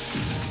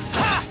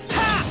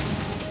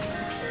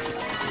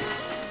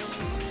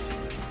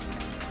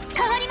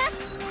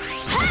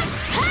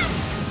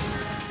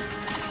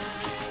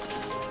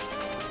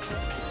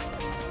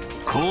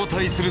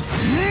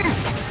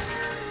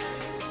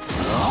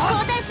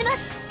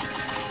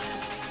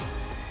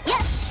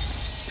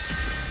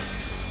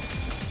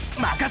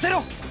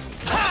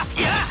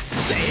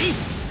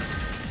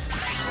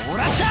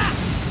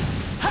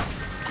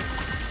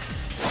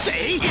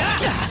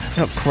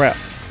 Oh crap.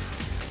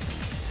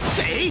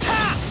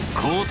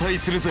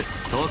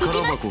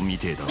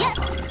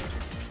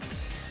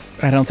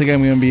 I don't think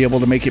I'm going to be able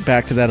to make it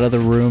back to that other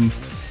room,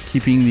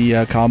 keeping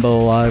the combo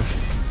alive.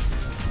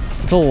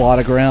 It's a lot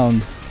of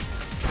ground.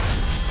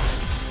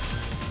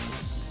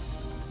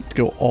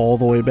 Go all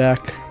the way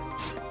back.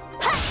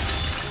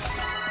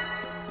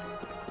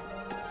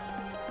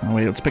 Oh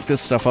wait, let's pick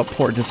this stuff up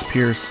before it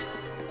disappears.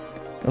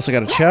 Also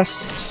got a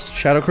chest,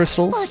 shadow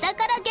crystals,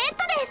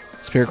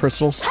 spirit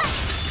crystals.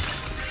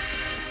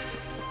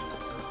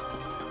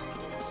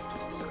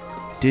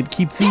 Did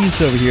keep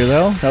these over here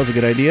though. That was a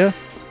good idea.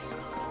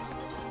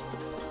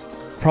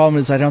 Problem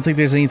is I don't think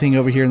there's anything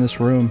over here in this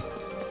room.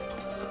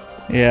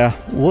 Yeah,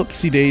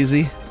 whoopsie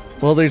daisy.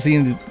 Well, there's the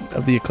end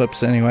of the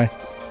eclipse anyway.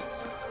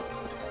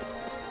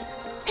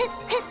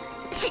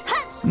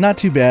 Not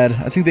too bad.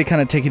 I think they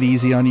kind of take it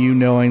easy on you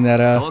knowing that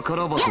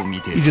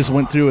you just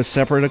went through a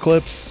separate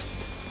eclipse.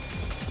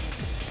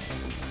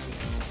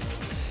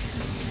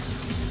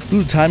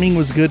 Ooh, timing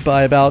was good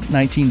by about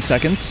 19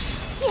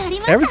 seconds.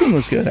 Everything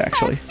was good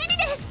actually.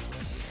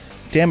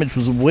 Damage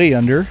was way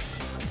under,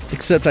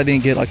 except I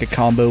didn't get like a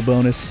combo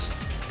bonus.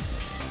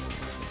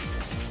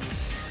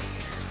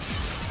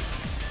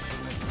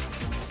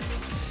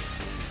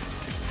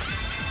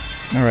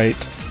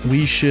 Alright,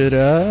 we should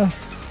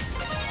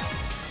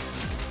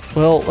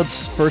well,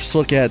 let's first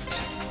look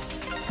at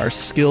our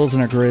skills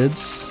and our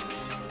grids.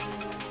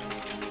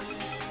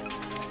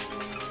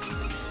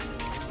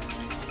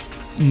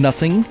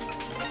 Nothing.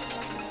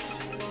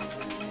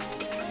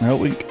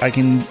 No, I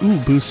can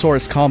boost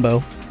Saurus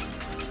combo.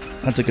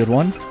 That's a good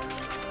one.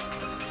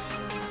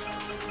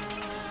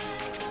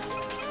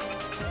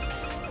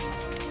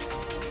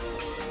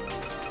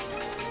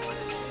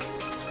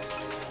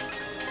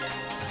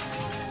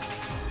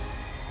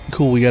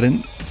 Cool, we got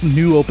a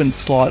new open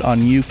slot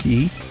on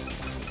Yuki.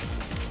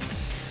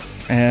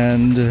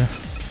 And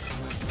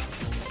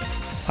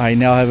I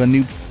now have a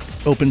new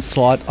open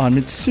slot on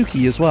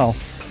Mitsuki as well.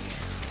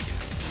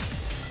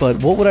 But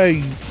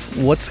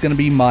what's going to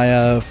be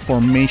my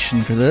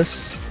formation for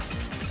this?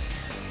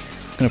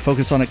 Going to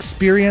focus on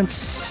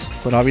experience,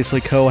 but obviously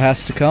Ko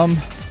has to come.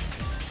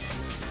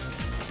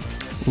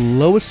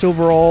 Lowest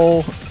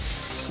overall,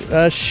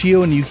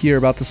 Shio and Yuki are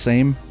about the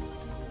same.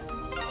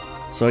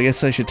 So I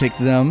guess I should take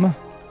them.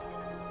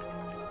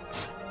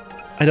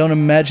 I don't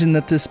imagine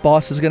that this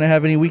boss is going to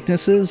have any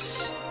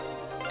weaknesses.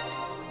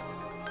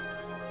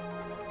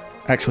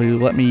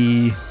 Actually, I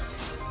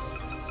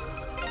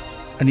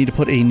need to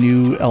put a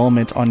new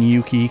element on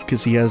Yuki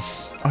because he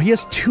has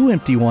 2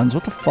 empty ones.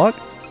 What the fuck?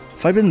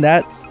 Have I been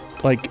that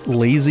like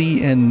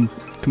lazy and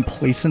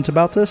complacent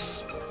about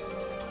this?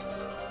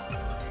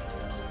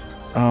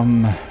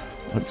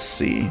 Let's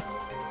see.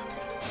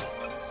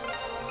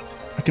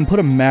 I can put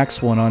a max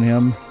one on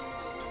him.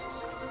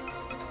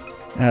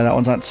 That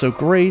one's not so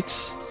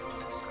great.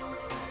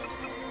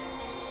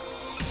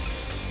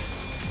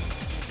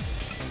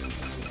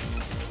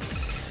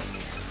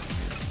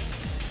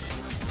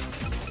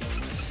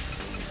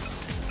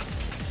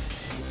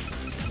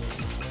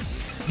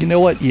 You know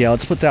what? Yeah,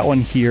 let's put that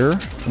one here.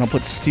 And I'll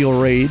put Steel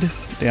Raid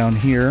down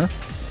here.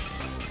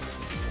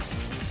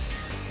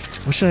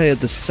 Wish I had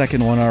the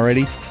second one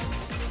already.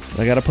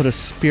 But I gotta put a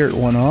Spirit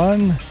one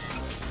on.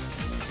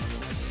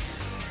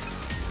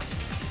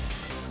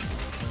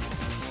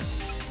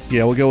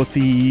 Yeah, we'll go with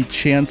the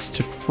chance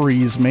to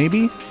freeze,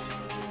 maybe.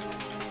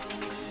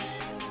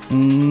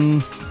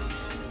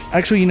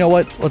 Actually, you know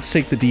what? Let's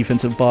take the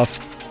defensive buff.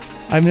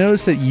 I've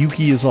noticed that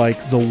Yuki is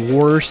like the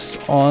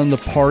worst on the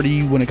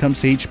party when it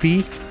comes to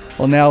HP.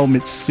 Well, now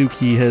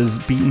Mitsuki has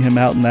beaten him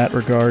out in that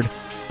regard,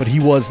 but he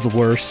was the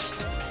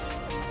worst.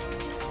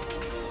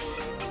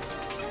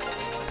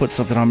 Put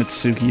something on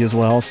Mitsuki as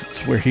well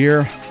since we're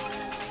here.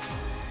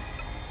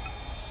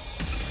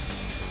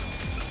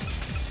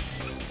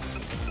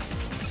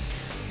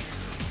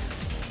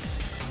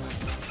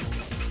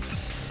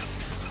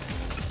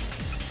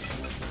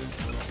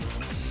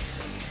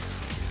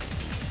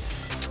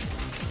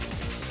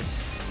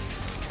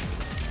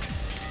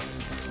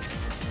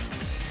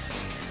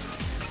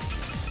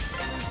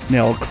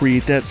 Now I'll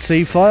create that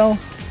save file.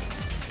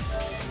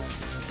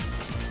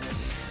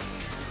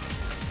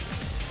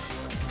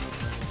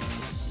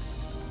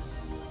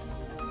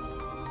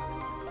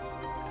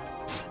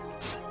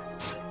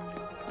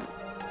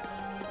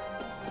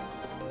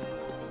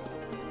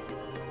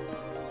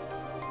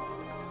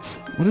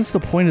 What is the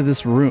point of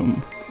this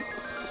room?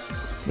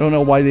 I don't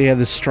know why they have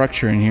this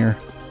structure in here.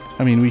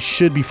 I mean, we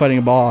should be fighting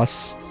a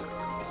boss.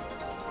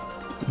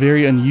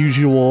 Very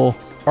unusual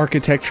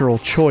architectural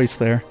choice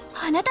there.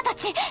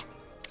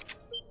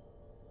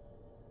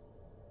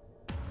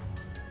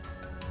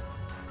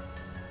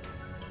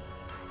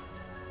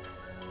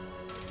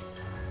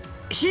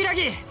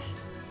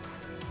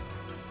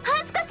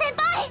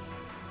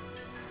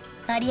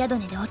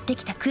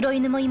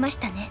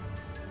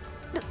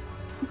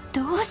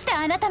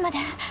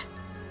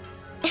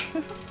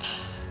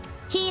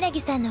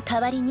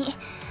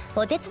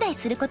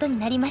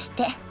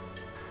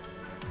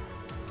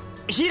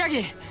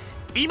 柊、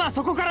今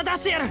そこから出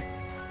してやる。もう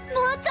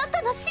ちょっ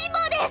との辛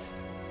抱です。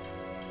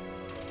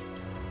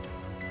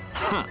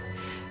はっ、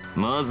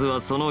まず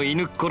はその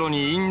犬っころ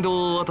に引導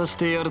を渡し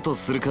てやると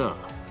するか。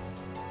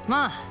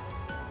まあ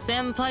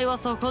先輩は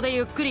そこで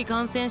ゆっくり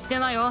観戦して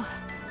なよ。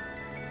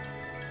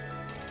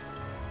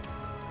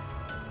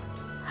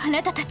あ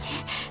なたたち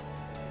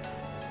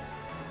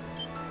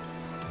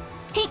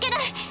いけない、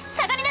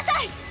下がりなさ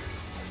い。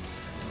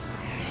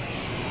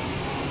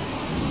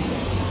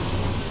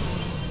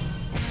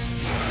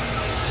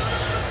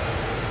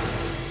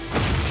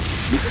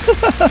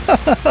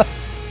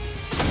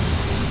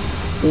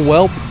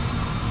Welp.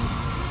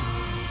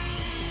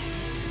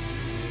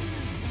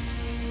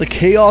 The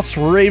Chaos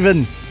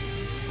Raven.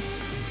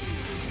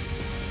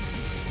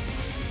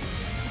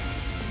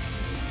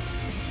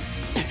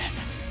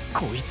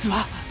 こいつ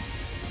は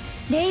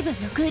レイブ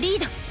ンのグリー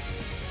ド。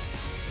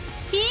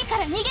いいか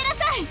ら逃げな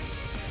さい。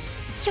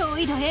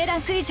脅威度 A ラ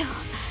ンク以上、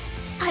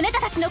あな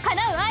たたちの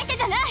叶う相手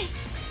じゃない。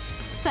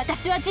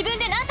私は自分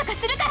で何とか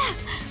するから。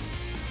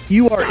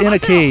 You are in a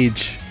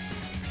cage.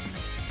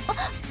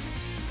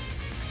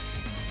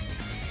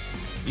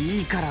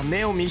 いいから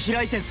目を見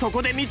開いてそ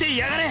こで見てい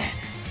やがれ。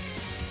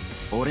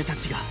俺た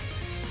ちが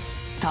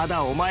た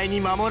だお前に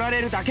守ら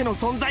れるだけの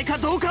存在か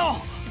どうかを。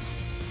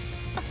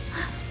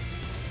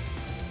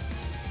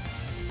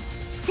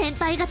先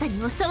輩方に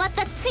教わっ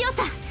た強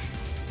さ、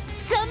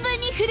存分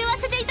に振るわ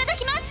せていただ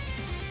きま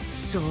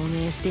す。証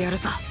明してやる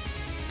さ。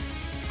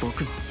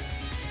僕も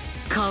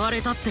変わ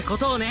れたってこ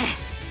とをね。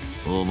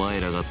お前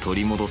らが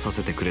取り戻さ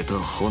せてくれた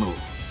炎、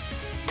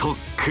とっ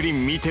くり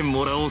見て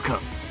もらおうか。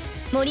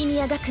森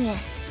宮学園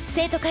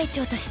生徒会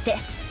長として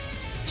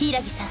柊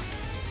さん、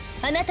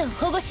あなたを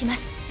保護しま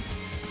す。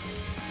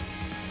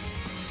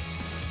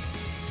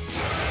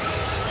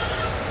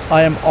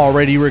 I am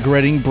already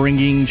regretting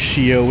bringing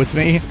Shio with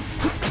me.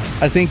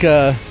 I think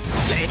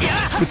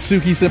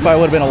Mitsuki Senpai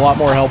would have been a lot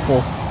more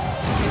helpful.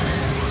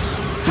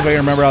 See if I can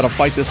remember how to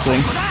fight this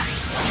thing.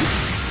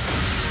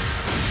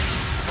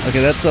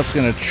 Okay, that stuff's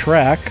gonna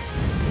track.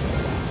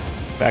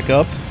 Back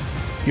up.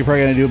 You're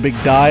probably gonna do a big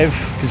dive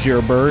because you're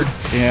a bird.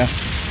 Yeah.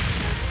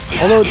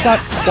 Although it's not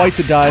quite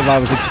the dive I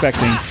was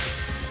expecting.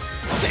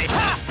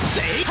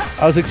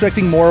 I was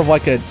expecting more of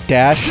like a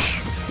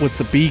dash with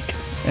the beak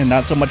and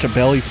not so much a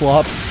belly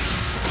flop.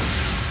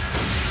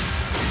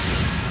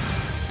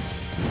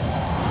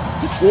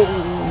 Whoa.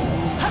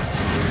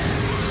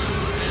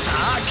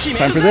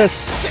 Time for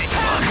this.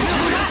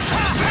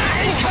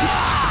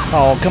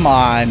 Oh, come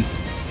on.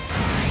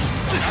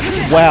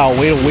 Wow,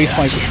 way to waste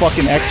my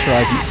fucking X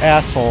drive, you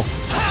asshole.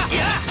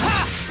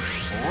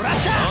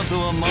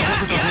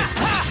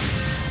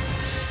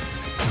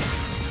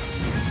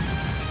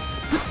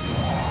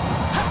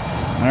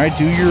 Alright,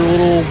 do your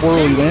little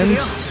whirly wind.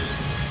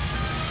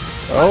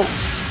 Oh.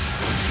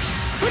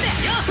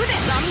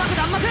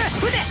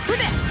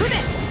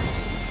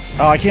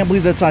 Oh, I can't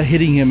believe that's not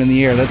hitting him in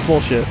the air. That's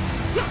bullshit.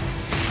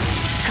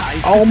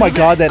 Oh my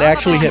god, that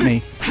actually hit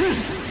me.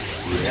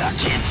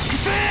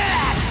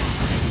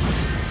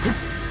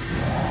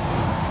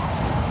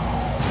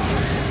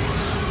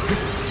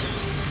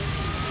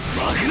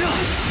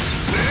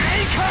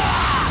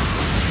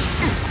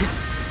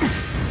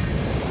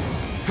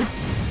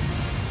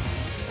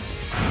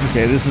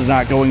 Okay, this is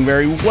not going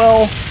very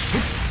well.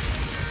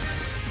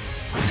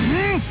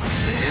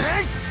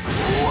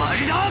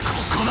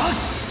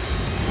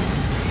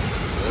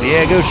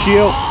 Yeah, go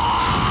Shio.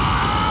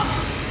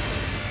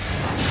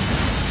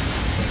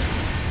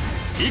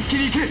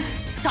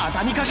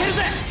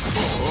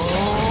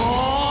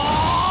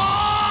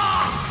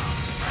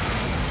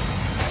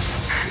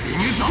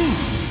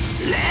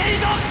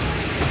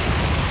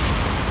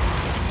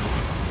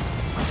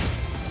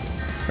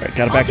 Alright,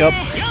 gotta back up.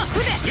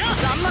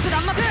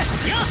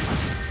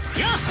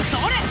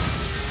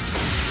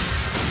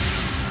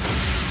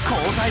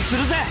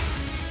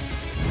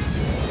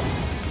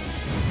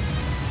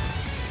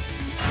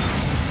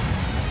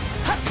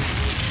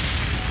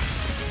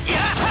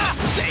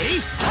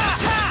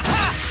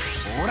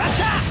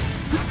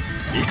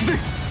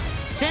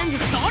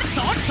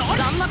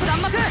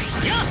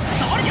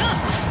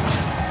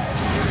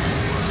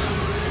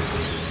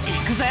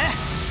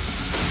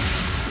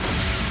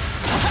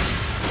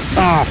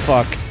 Ah,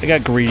 fuck. I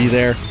got greedy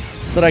there.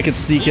 Thought I could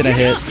sneak in a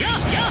hit.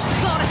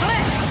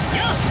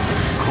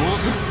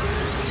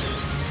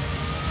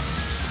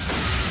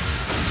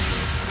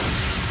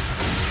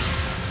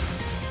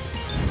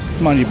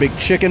 Come on, you big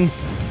chicken.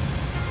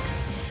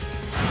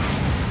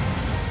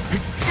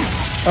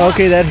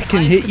 Okay, that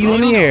can hit you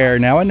in the air.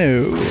 Now I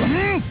know.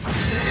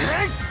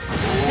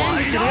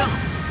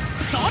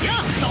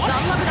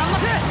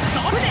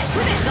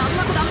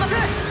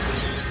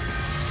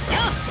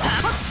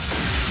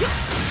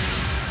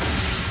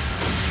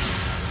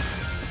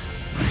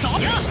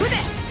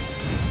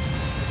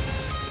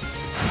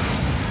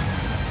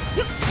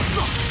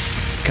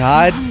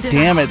 God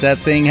damn it, that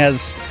thing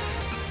has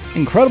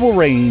incredible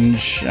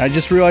range. I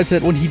just realized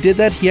that when he did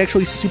that, he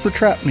actually super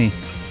trapped me.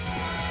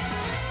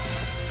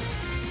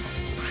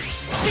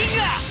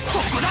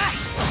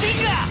 ティ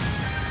ンガー。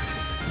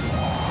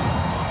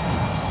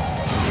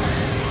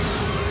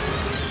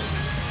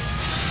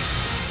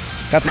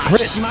 Got the crit.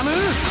 シマムーレ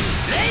イ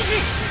ジ。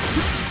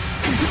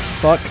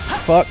 Fuck.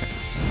 Fuck.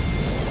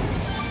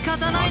 仕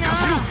方ないな。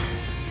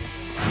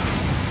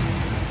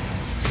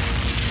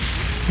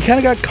 He kind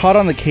of got caught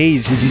on the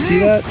cage. Did you see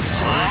that? チャ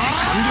ージ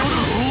完了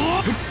だ。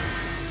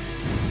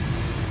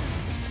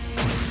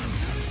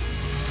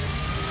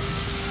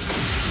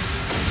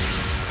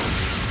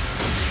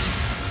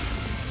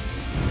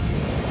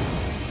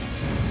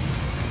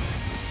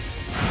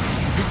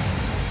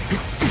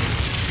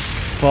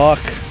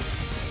 Fuck.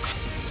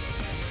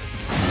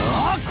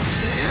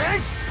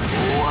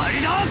 終わ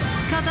りだ。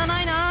仕方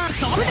ないな。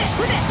それで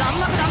弾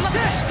幕弾幕。そ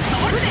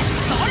れで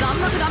弾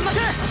幕弾幕。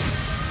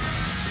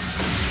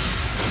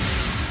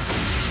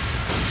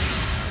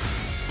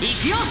行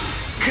くよ。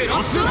ク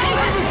ロスドライブ。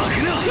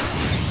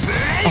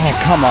 Oh,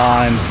 come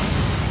on.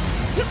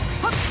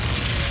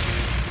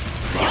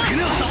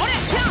 それ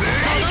食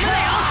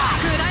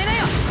らいなよ。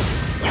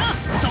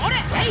それ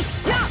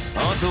あ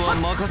とは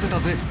任せた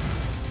ぜ。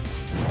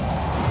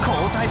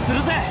交代す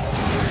るぜ。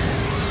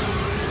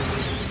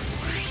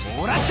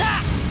もらっ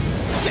た。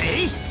せ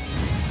い。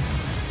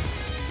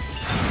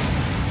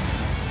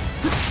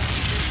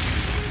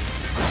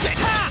せ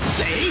た。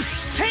せい。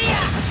せいや。や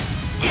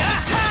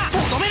った。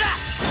とどめだ。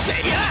せ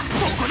いや。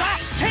そこだ。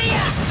せいや。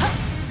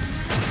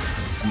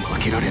負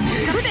けられねえ。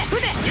腕。それ。そ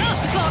れ。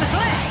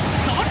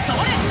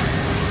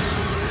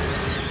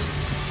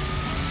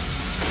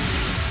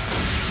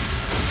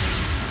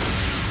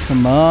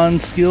 Come on,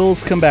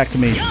 skills, come back to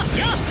me. そ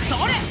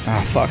れ。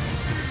 Ah, fuck.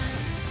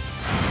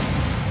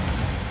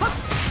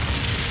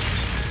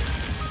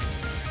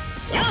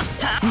 やっ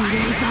た。レー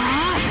ザ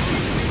ー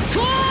フ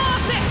ォー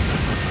ス。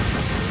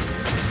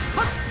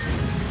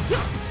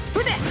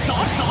腕。そ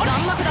れ。弾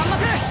幕弾幕。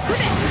腕。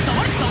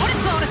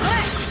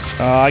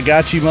それ。 I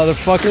got you,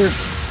 motherfucker.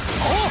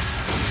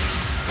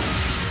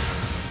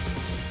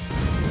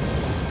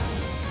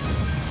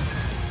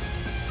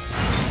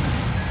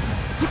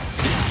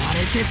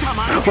 てた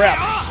まる。 Crap.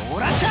 も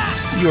らった。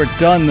 You are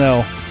done,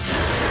 though.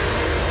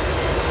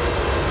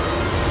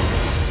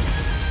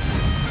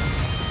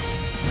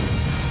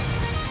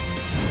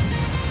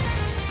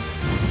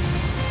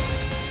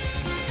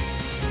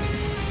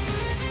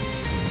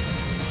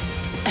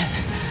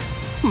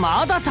「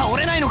まだ倒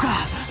れないのか。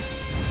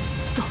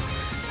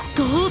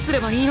 どうすれ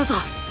ばいいのさ。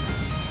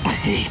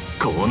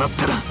こうなっ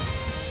たら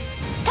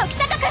時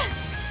坂君。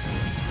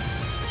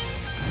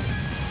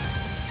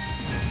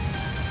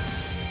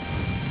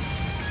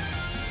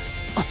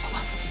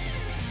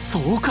 そ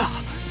うか。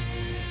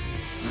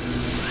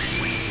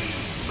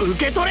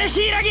受け取れ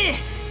柊。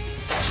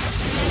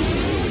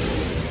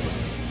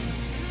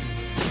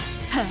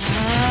は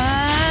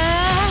あ。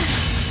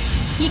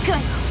行くわ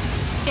よ。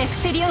エク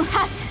セリオン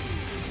ハーツ。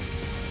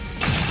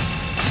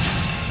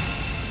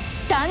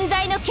断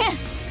罪の剣。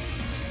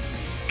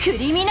ク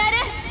リミナル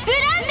ブラ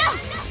ン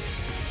ド。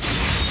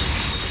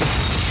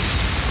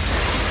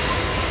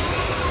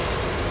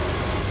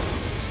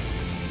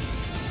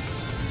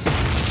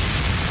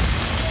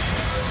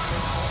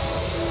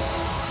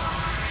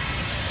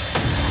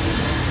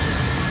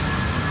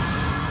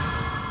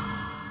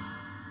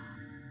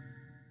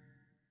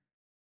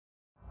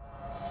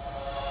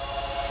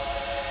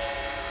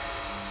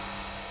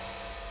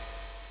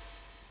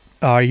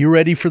 Are you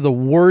ready for the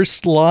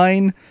worst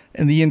line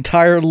in the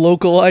entire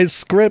localized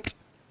script?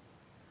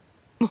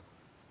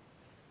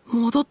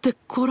 戻って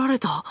こられ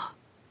た。あ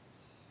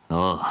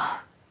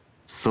あ、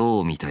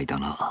そうみたいだ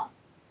な。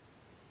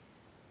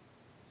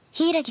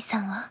柊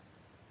さんは？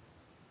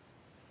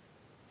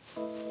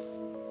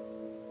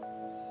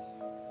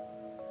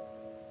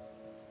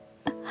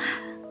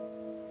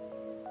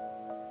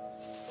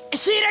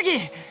柊。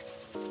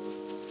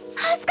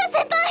ハスカ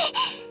先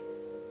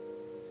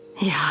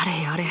輩。や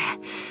れやれ。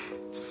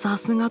さ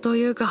すがと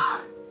いう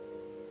か。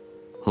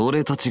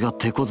俺たちが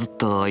手こずっ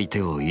た相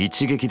手を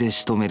一撃で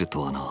仕留める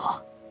とは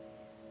な。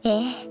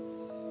ええ、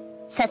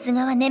さす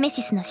がはネメ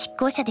シスの執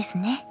行者です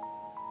ね。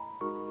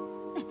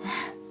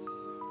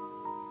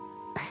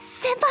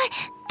先輩、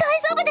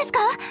大丈夫ですか？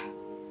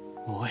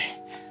おい、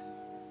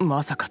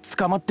まさか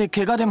捕まって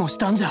怪我でもし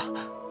たんじゃ。ど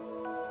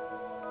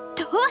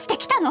うして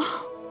来たの？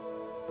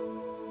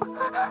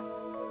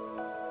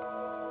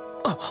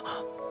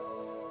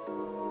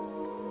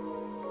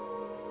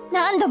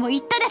何度も言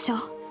ったでしょ。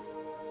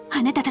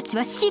あなたたち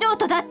は素人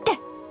だって。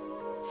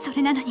そ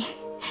れなのに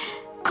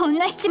こん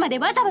な基地まで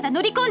わざわざ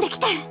乗り込んでき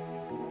て、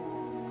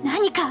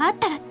何かあっ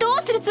たらど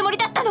うするつもり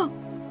だったの？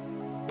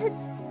でも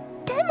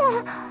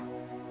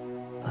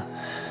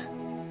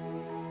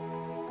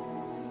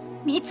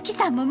美月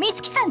さんも美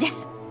月さんで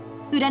す。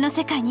裏の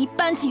世界に一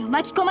般人を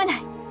巻き込まな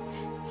い、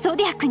ゾ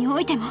ディアックにお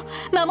いても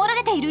守ら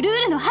れているルー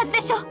ルのはず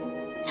でしょ。な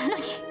の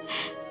に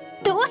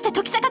どうして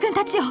時坂君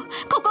たちを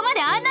ここま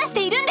で案内し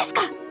ているんです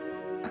か？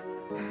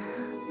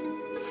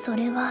そ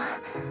れは。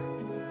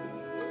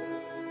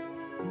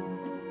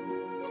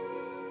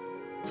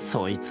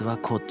そいつは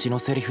こっちの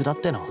セリフだっ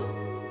ての。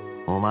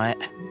お前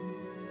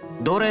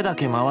どれだ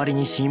け周り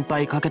に心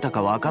配かけた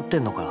か分かって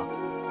んのか？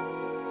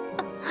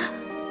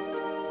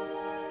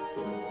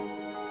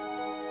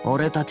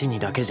俺たちに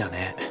だけじゃ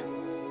ねえ。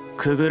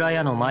くぐら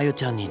屋のまゆ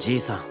ちゃんにじい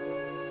さん、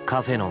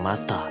カフェのマ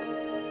スター、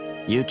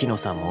雪乃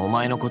さんもお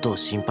前のことを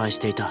心配し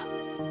ていた。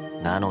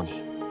なの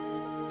に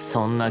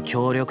そんな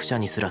協力者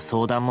にすら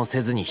相談も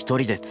せずに一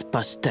人で突っ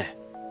走って、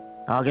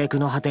挙句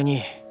の果て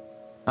に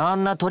あ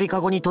んな鳥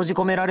かごに閉じ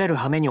込められる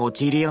羽目に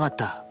陥りやがっ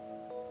た。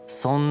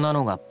そんな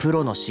のがプ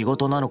ロの仕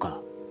事なの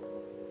か？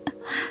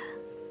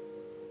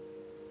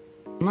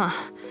まあ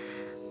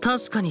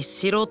確かに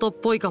素人っ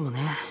ぽいかもね。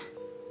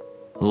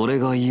俺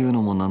が言う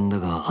のもなんだ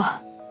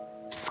が、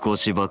少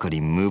しばかり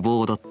無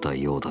謀だった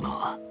ようだ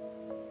な。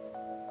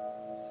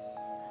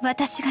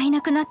私がい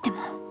なくなっても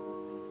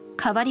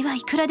代わりは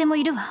いくらでも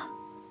いるわ。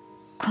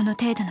この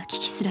程度の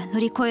危機すら乗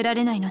り越えら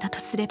れないのだと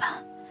すれば、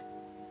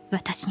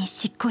私に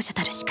執行者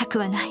たる資格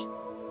はない。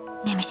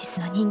ネメシ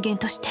スの人間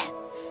として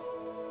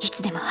い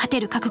つでも果て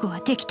る覚悟は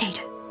できてい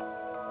る。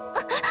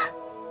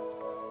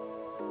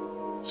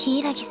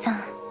柊さ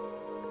ん、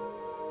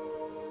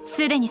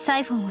すでにサ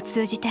イフォンを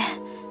通じて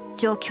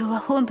状況は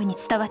本部に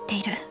伝わって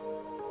いる。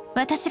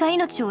私が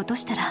命を落と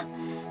したら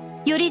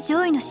より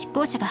上位の執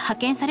行者が派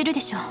遣されるで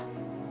しょう。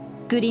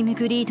グリム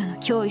グリードの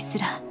脅威す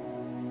ら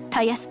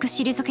たやすく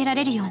退けら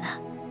れるような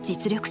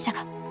実力者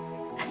が。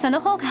そ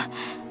の方が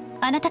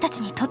あなたたち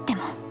にとって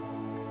も。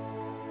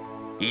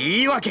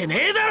いいわけ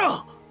ねえだ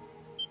ろ。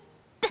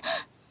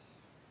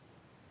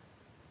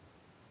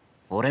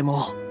俺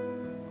も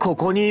こ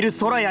こにいる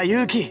空や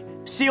勇気、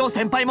潮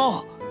先輩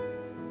も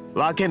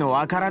わけの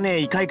わからねえ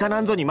異界か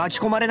なんぞに巻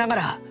き込まれなが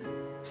ら、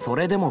そ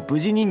れでも無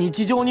事に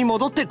日常に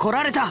戻ってこ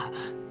られた。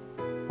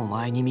お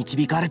前に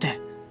導かれて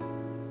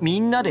み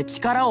んなで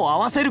力を合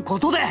わせるこ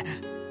とで。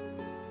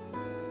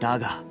だ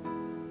が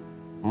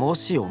も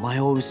しお前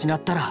を失っ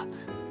たら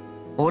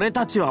俺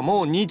たちは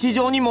もう日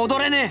常に戻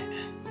れね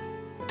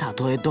え。た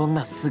とえどん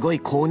なすごい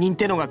公認っ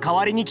てのが代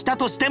わりに来た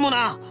としても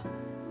な。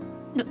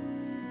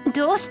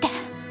どうして？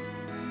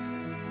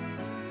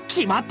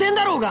決まってん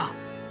だろうが。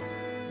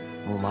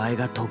お前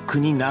がとっく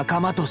に仲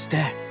間とし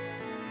て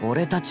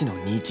俺たちの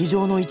日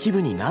常の一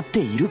部になって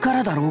いるか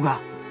らだろうが。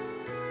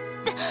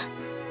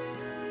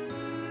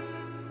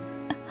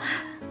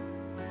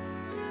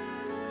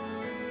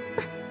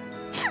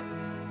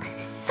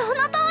その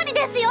通り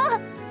ですよ。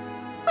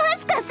マ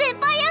スカ先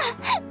輩や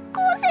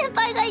コウ先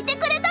輩がいて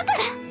くれたから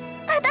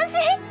私。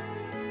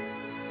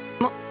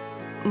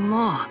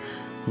まあ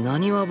な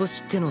にわ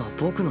節ってのは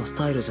僕のス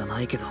タイルじゃ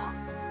ないけど、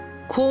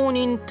公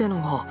認って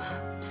のが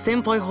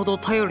先輩ほど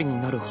頼りに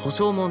なる保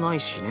証もない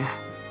しね。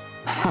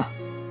はっ、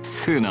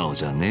素直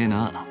じゃねえ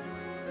な。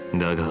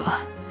だが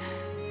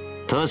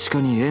確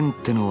かに縁っ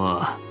ての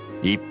は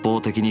一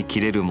方的に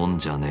切れるもん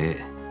じゃね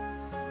え。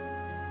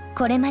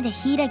これまで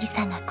柊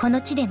さんがこ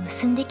の地で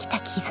結んできた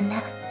絆、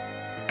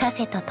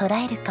枷と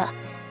捉えるか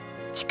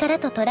力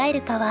と捉え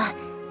るかは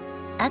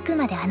あく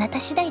まであなた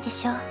次第で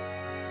しょう。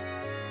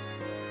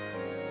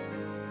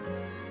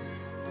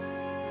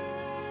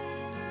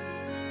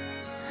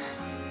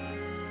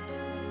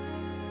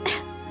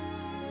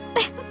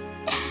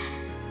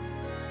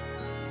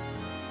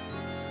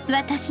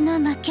私の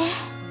負け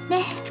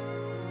ね。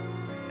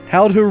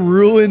 How to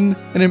ruin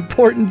an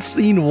important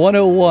scene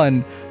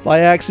 101 by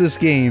Axis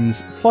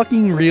Games.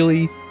 Fucking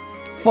really?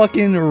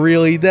 Fucking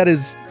really? That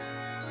is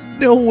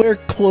nowhere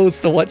close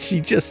to what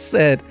she just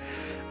said.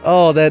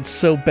 Oh, that's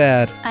so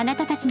bad. あな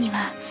たたちに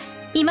は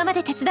今ま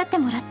で手伝って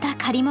もらった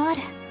借りもあ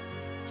る。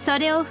そ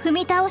れを踏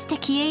み倒して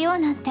消えよう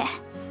なんて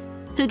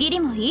不義理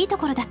もいいと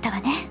ころだったわ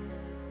ね。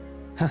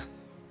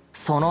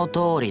その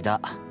通り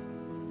だ。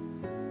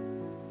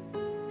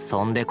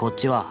そんでこっ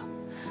ちは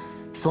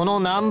その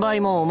何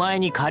倍もお前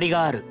に借り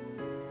がある。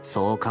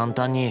そう簡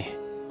単に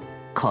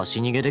貸し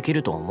逃げでき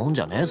ると思うん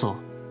じゃねえぞ。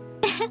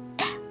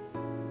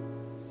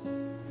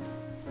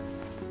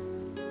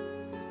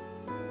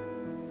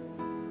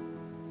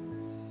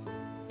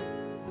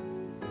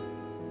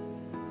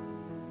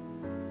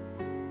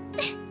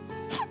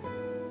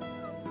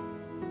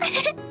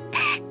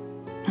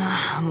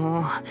ああ、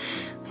も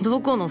う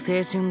どこの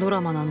青春ド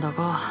ラマなんだ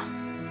か。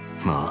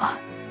まあ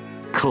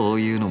こ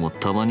ういうのも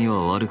たまに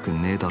は悪く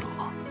ねえだろう。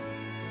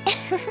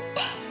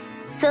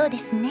そうで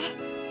すね。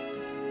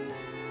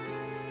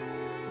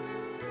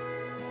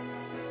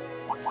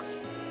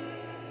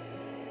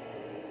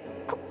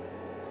こ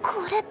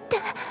れって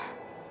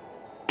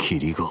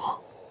霧が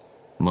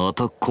ま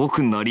た濃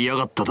くなりや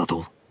がっただ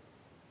と。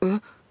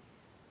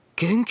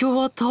元凶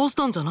は倒し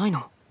たんじゃない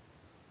の？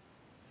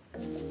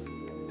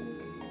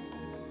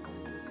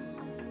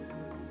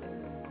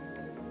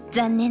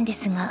残念で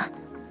すが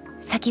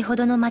先ほ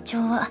どの魔鳥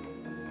は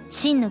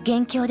真の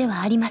元凶で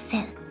はありませ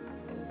ん。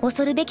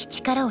恐るべき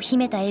力を秘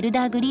めたエル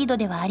ダーグリード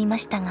ではありま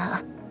した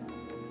が。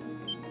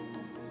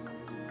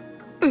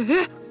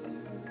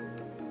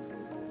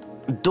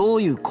ど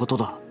ういうこと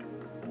だ？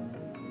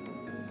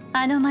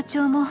あの魔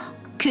鳥も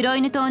黒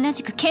犬と同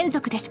じく眷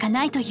属でしか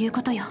ないという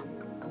ことよ。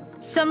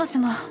そもそ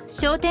も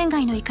商店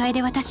街の異界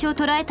で私を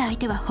捕らえた相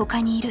手は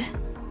他にいる。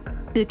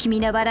不気味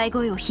な笑い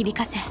声を響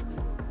かせ、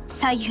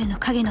左右の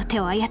影の手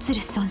を操る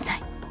存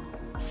在。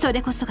そ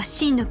れこそが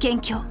真の元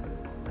凶、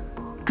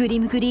グリ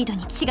ムグリード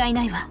に違い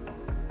ないわ。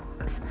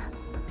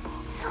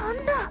そ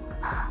ん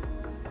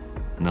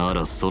な。な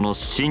らその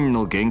真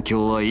の元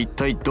凶は一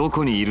体ど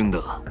こにいるん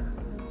だ？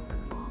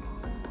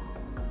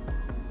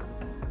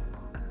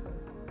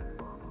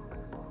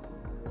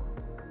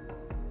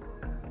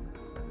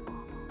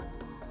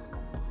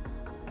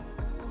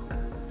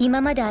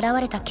今まで現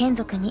れた眷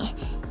属に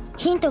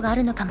ヒントがあ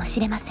るのかもし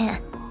れませ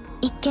ん。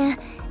一見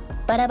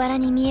バラバラ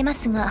に見えま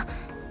すが、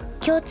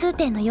共通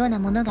点のような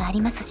ものがあ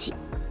りますし。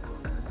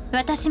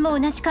私も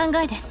同じ考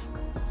えです。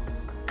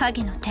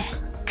影の手、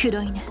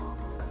黒犬、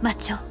魔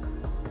鳥、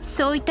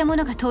そういったも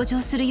のが登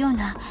場するよう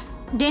な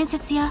伝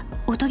説や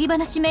おとぎ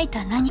話めい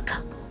た何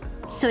か、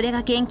それ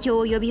が元凶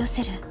を呼び寄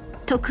せる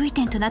得意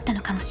点となった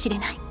のかもしれ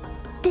ない。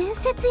伝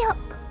説や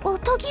お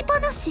とぎ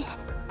話。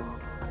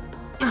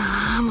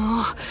ああ、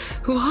も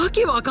うわ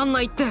けわかん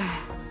ないって。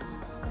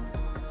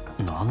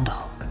なん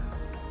だ、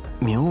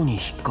妙に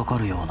引っかか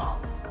るような。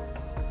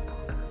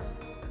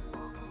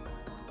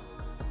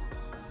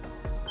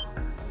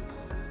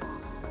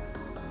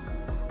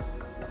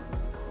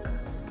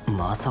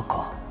まさ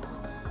か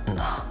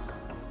な。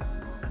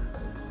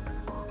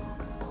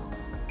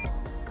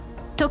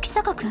時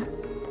坂君？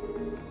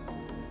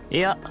い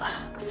や、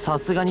さ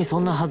すがにそ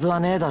んなはずは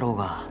ねえだろう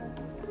が。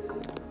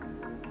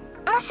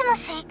もしも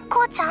し、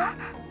こうちゃん？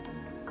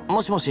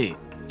もしもし、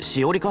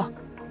しおりか？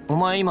お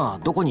前今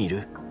どこにい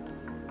る？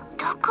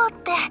どこっ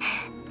て、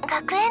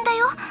学園だ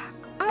よ。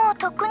もう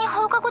とっくに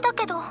放課後だ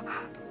けど。こ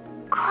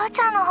うち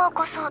ゃんの方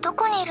こそど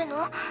こにいる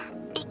の？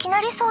いき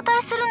なり早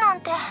退するな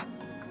んて。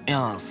い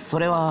や、そ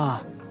れ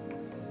は。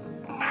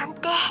なん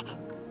て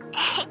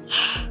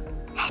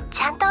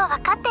ちゃんと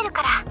分かってる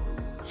から。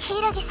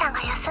柊さん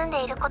が休ん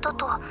でいること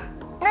と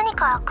何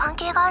か関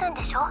係があるん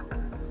でしょ？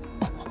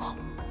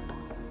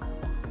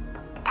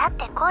だっ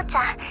てこうち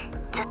ゃん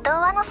ずっと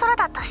上の空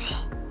だったし、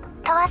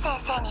とわ先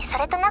生にそ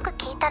れとなく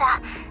聞いた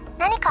ら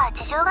何か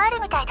事情があ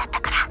るみたいだっ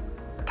たから。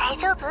大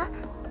丈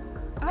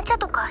夫？無茶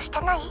とかして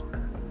ない？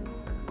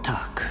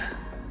たく、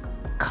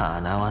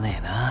かなわね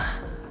えな。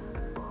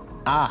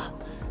ああ、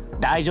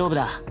大丈夫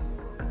だ。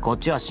こっ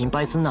ちは心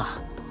配すんな。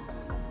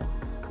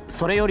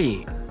それよ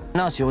り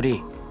なあ、しお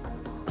り、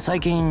最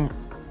近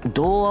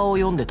童話を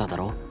読んでただ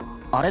ろ？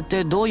あれっ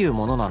てどういう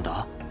ものなん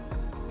だ？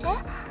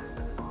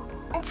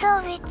ザ・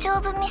ウィッチ・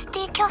オブ・ミステ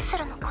ィ・キャッス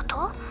ルのこ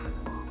と？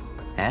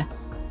え？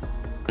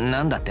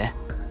なんだって？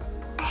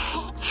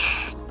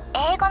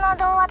英語の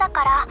童話だ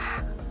から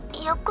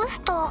訳す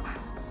と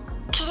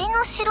霧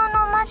の城の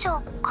魔女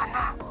か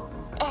な。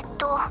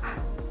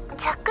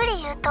ざっく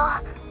り言うと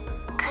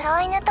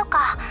黒犬と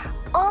か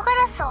大ガ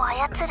ラスを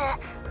操る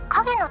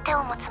影の手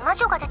を持つ魔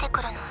女が出て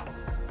くる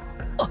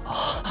の。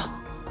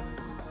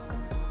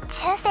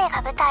中世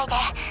が舞台で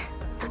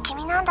不気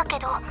味なんだけ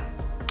ど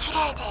綺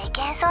麗で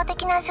幻想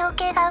的な情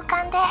景が浮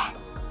かんで、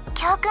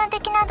教訓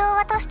的な童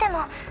話としても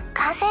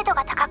完成度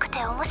が高く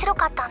て面白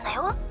かったんだ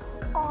よ。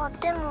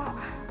でも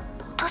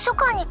図書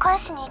館に返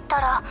しに行っ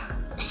たら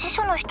司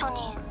書の人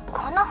に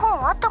こんな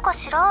本あったか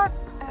しら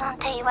なん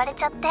て言われ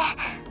ちゃって、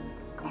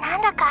な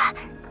んだか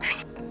不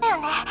思議だよ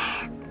ね。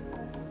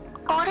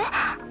あれ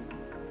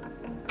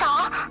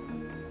だ？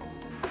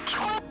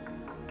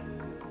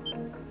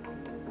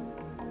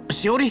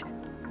しおり、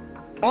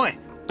おい、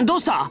どう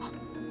した？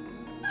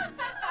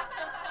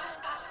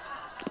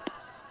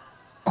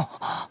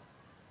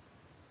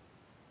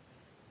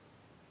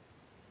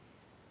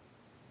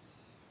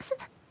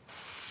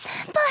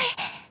先輩。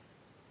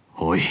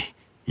おい、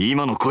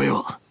今の声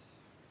は。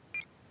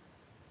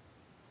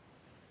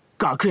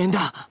学園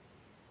だ。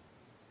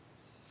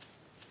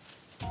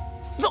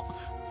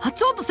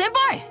ちょっと先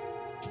輩。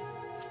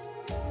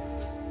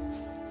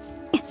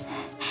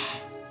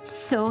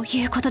そう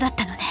いうことだっ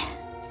たのね。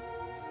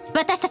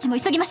私たちも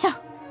急ぎましょ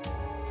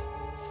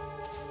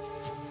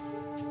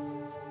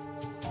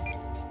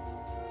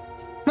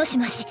う。もし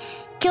もし、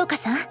京香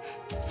さん、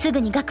すぐ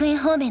に学園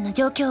方面の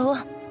状況を。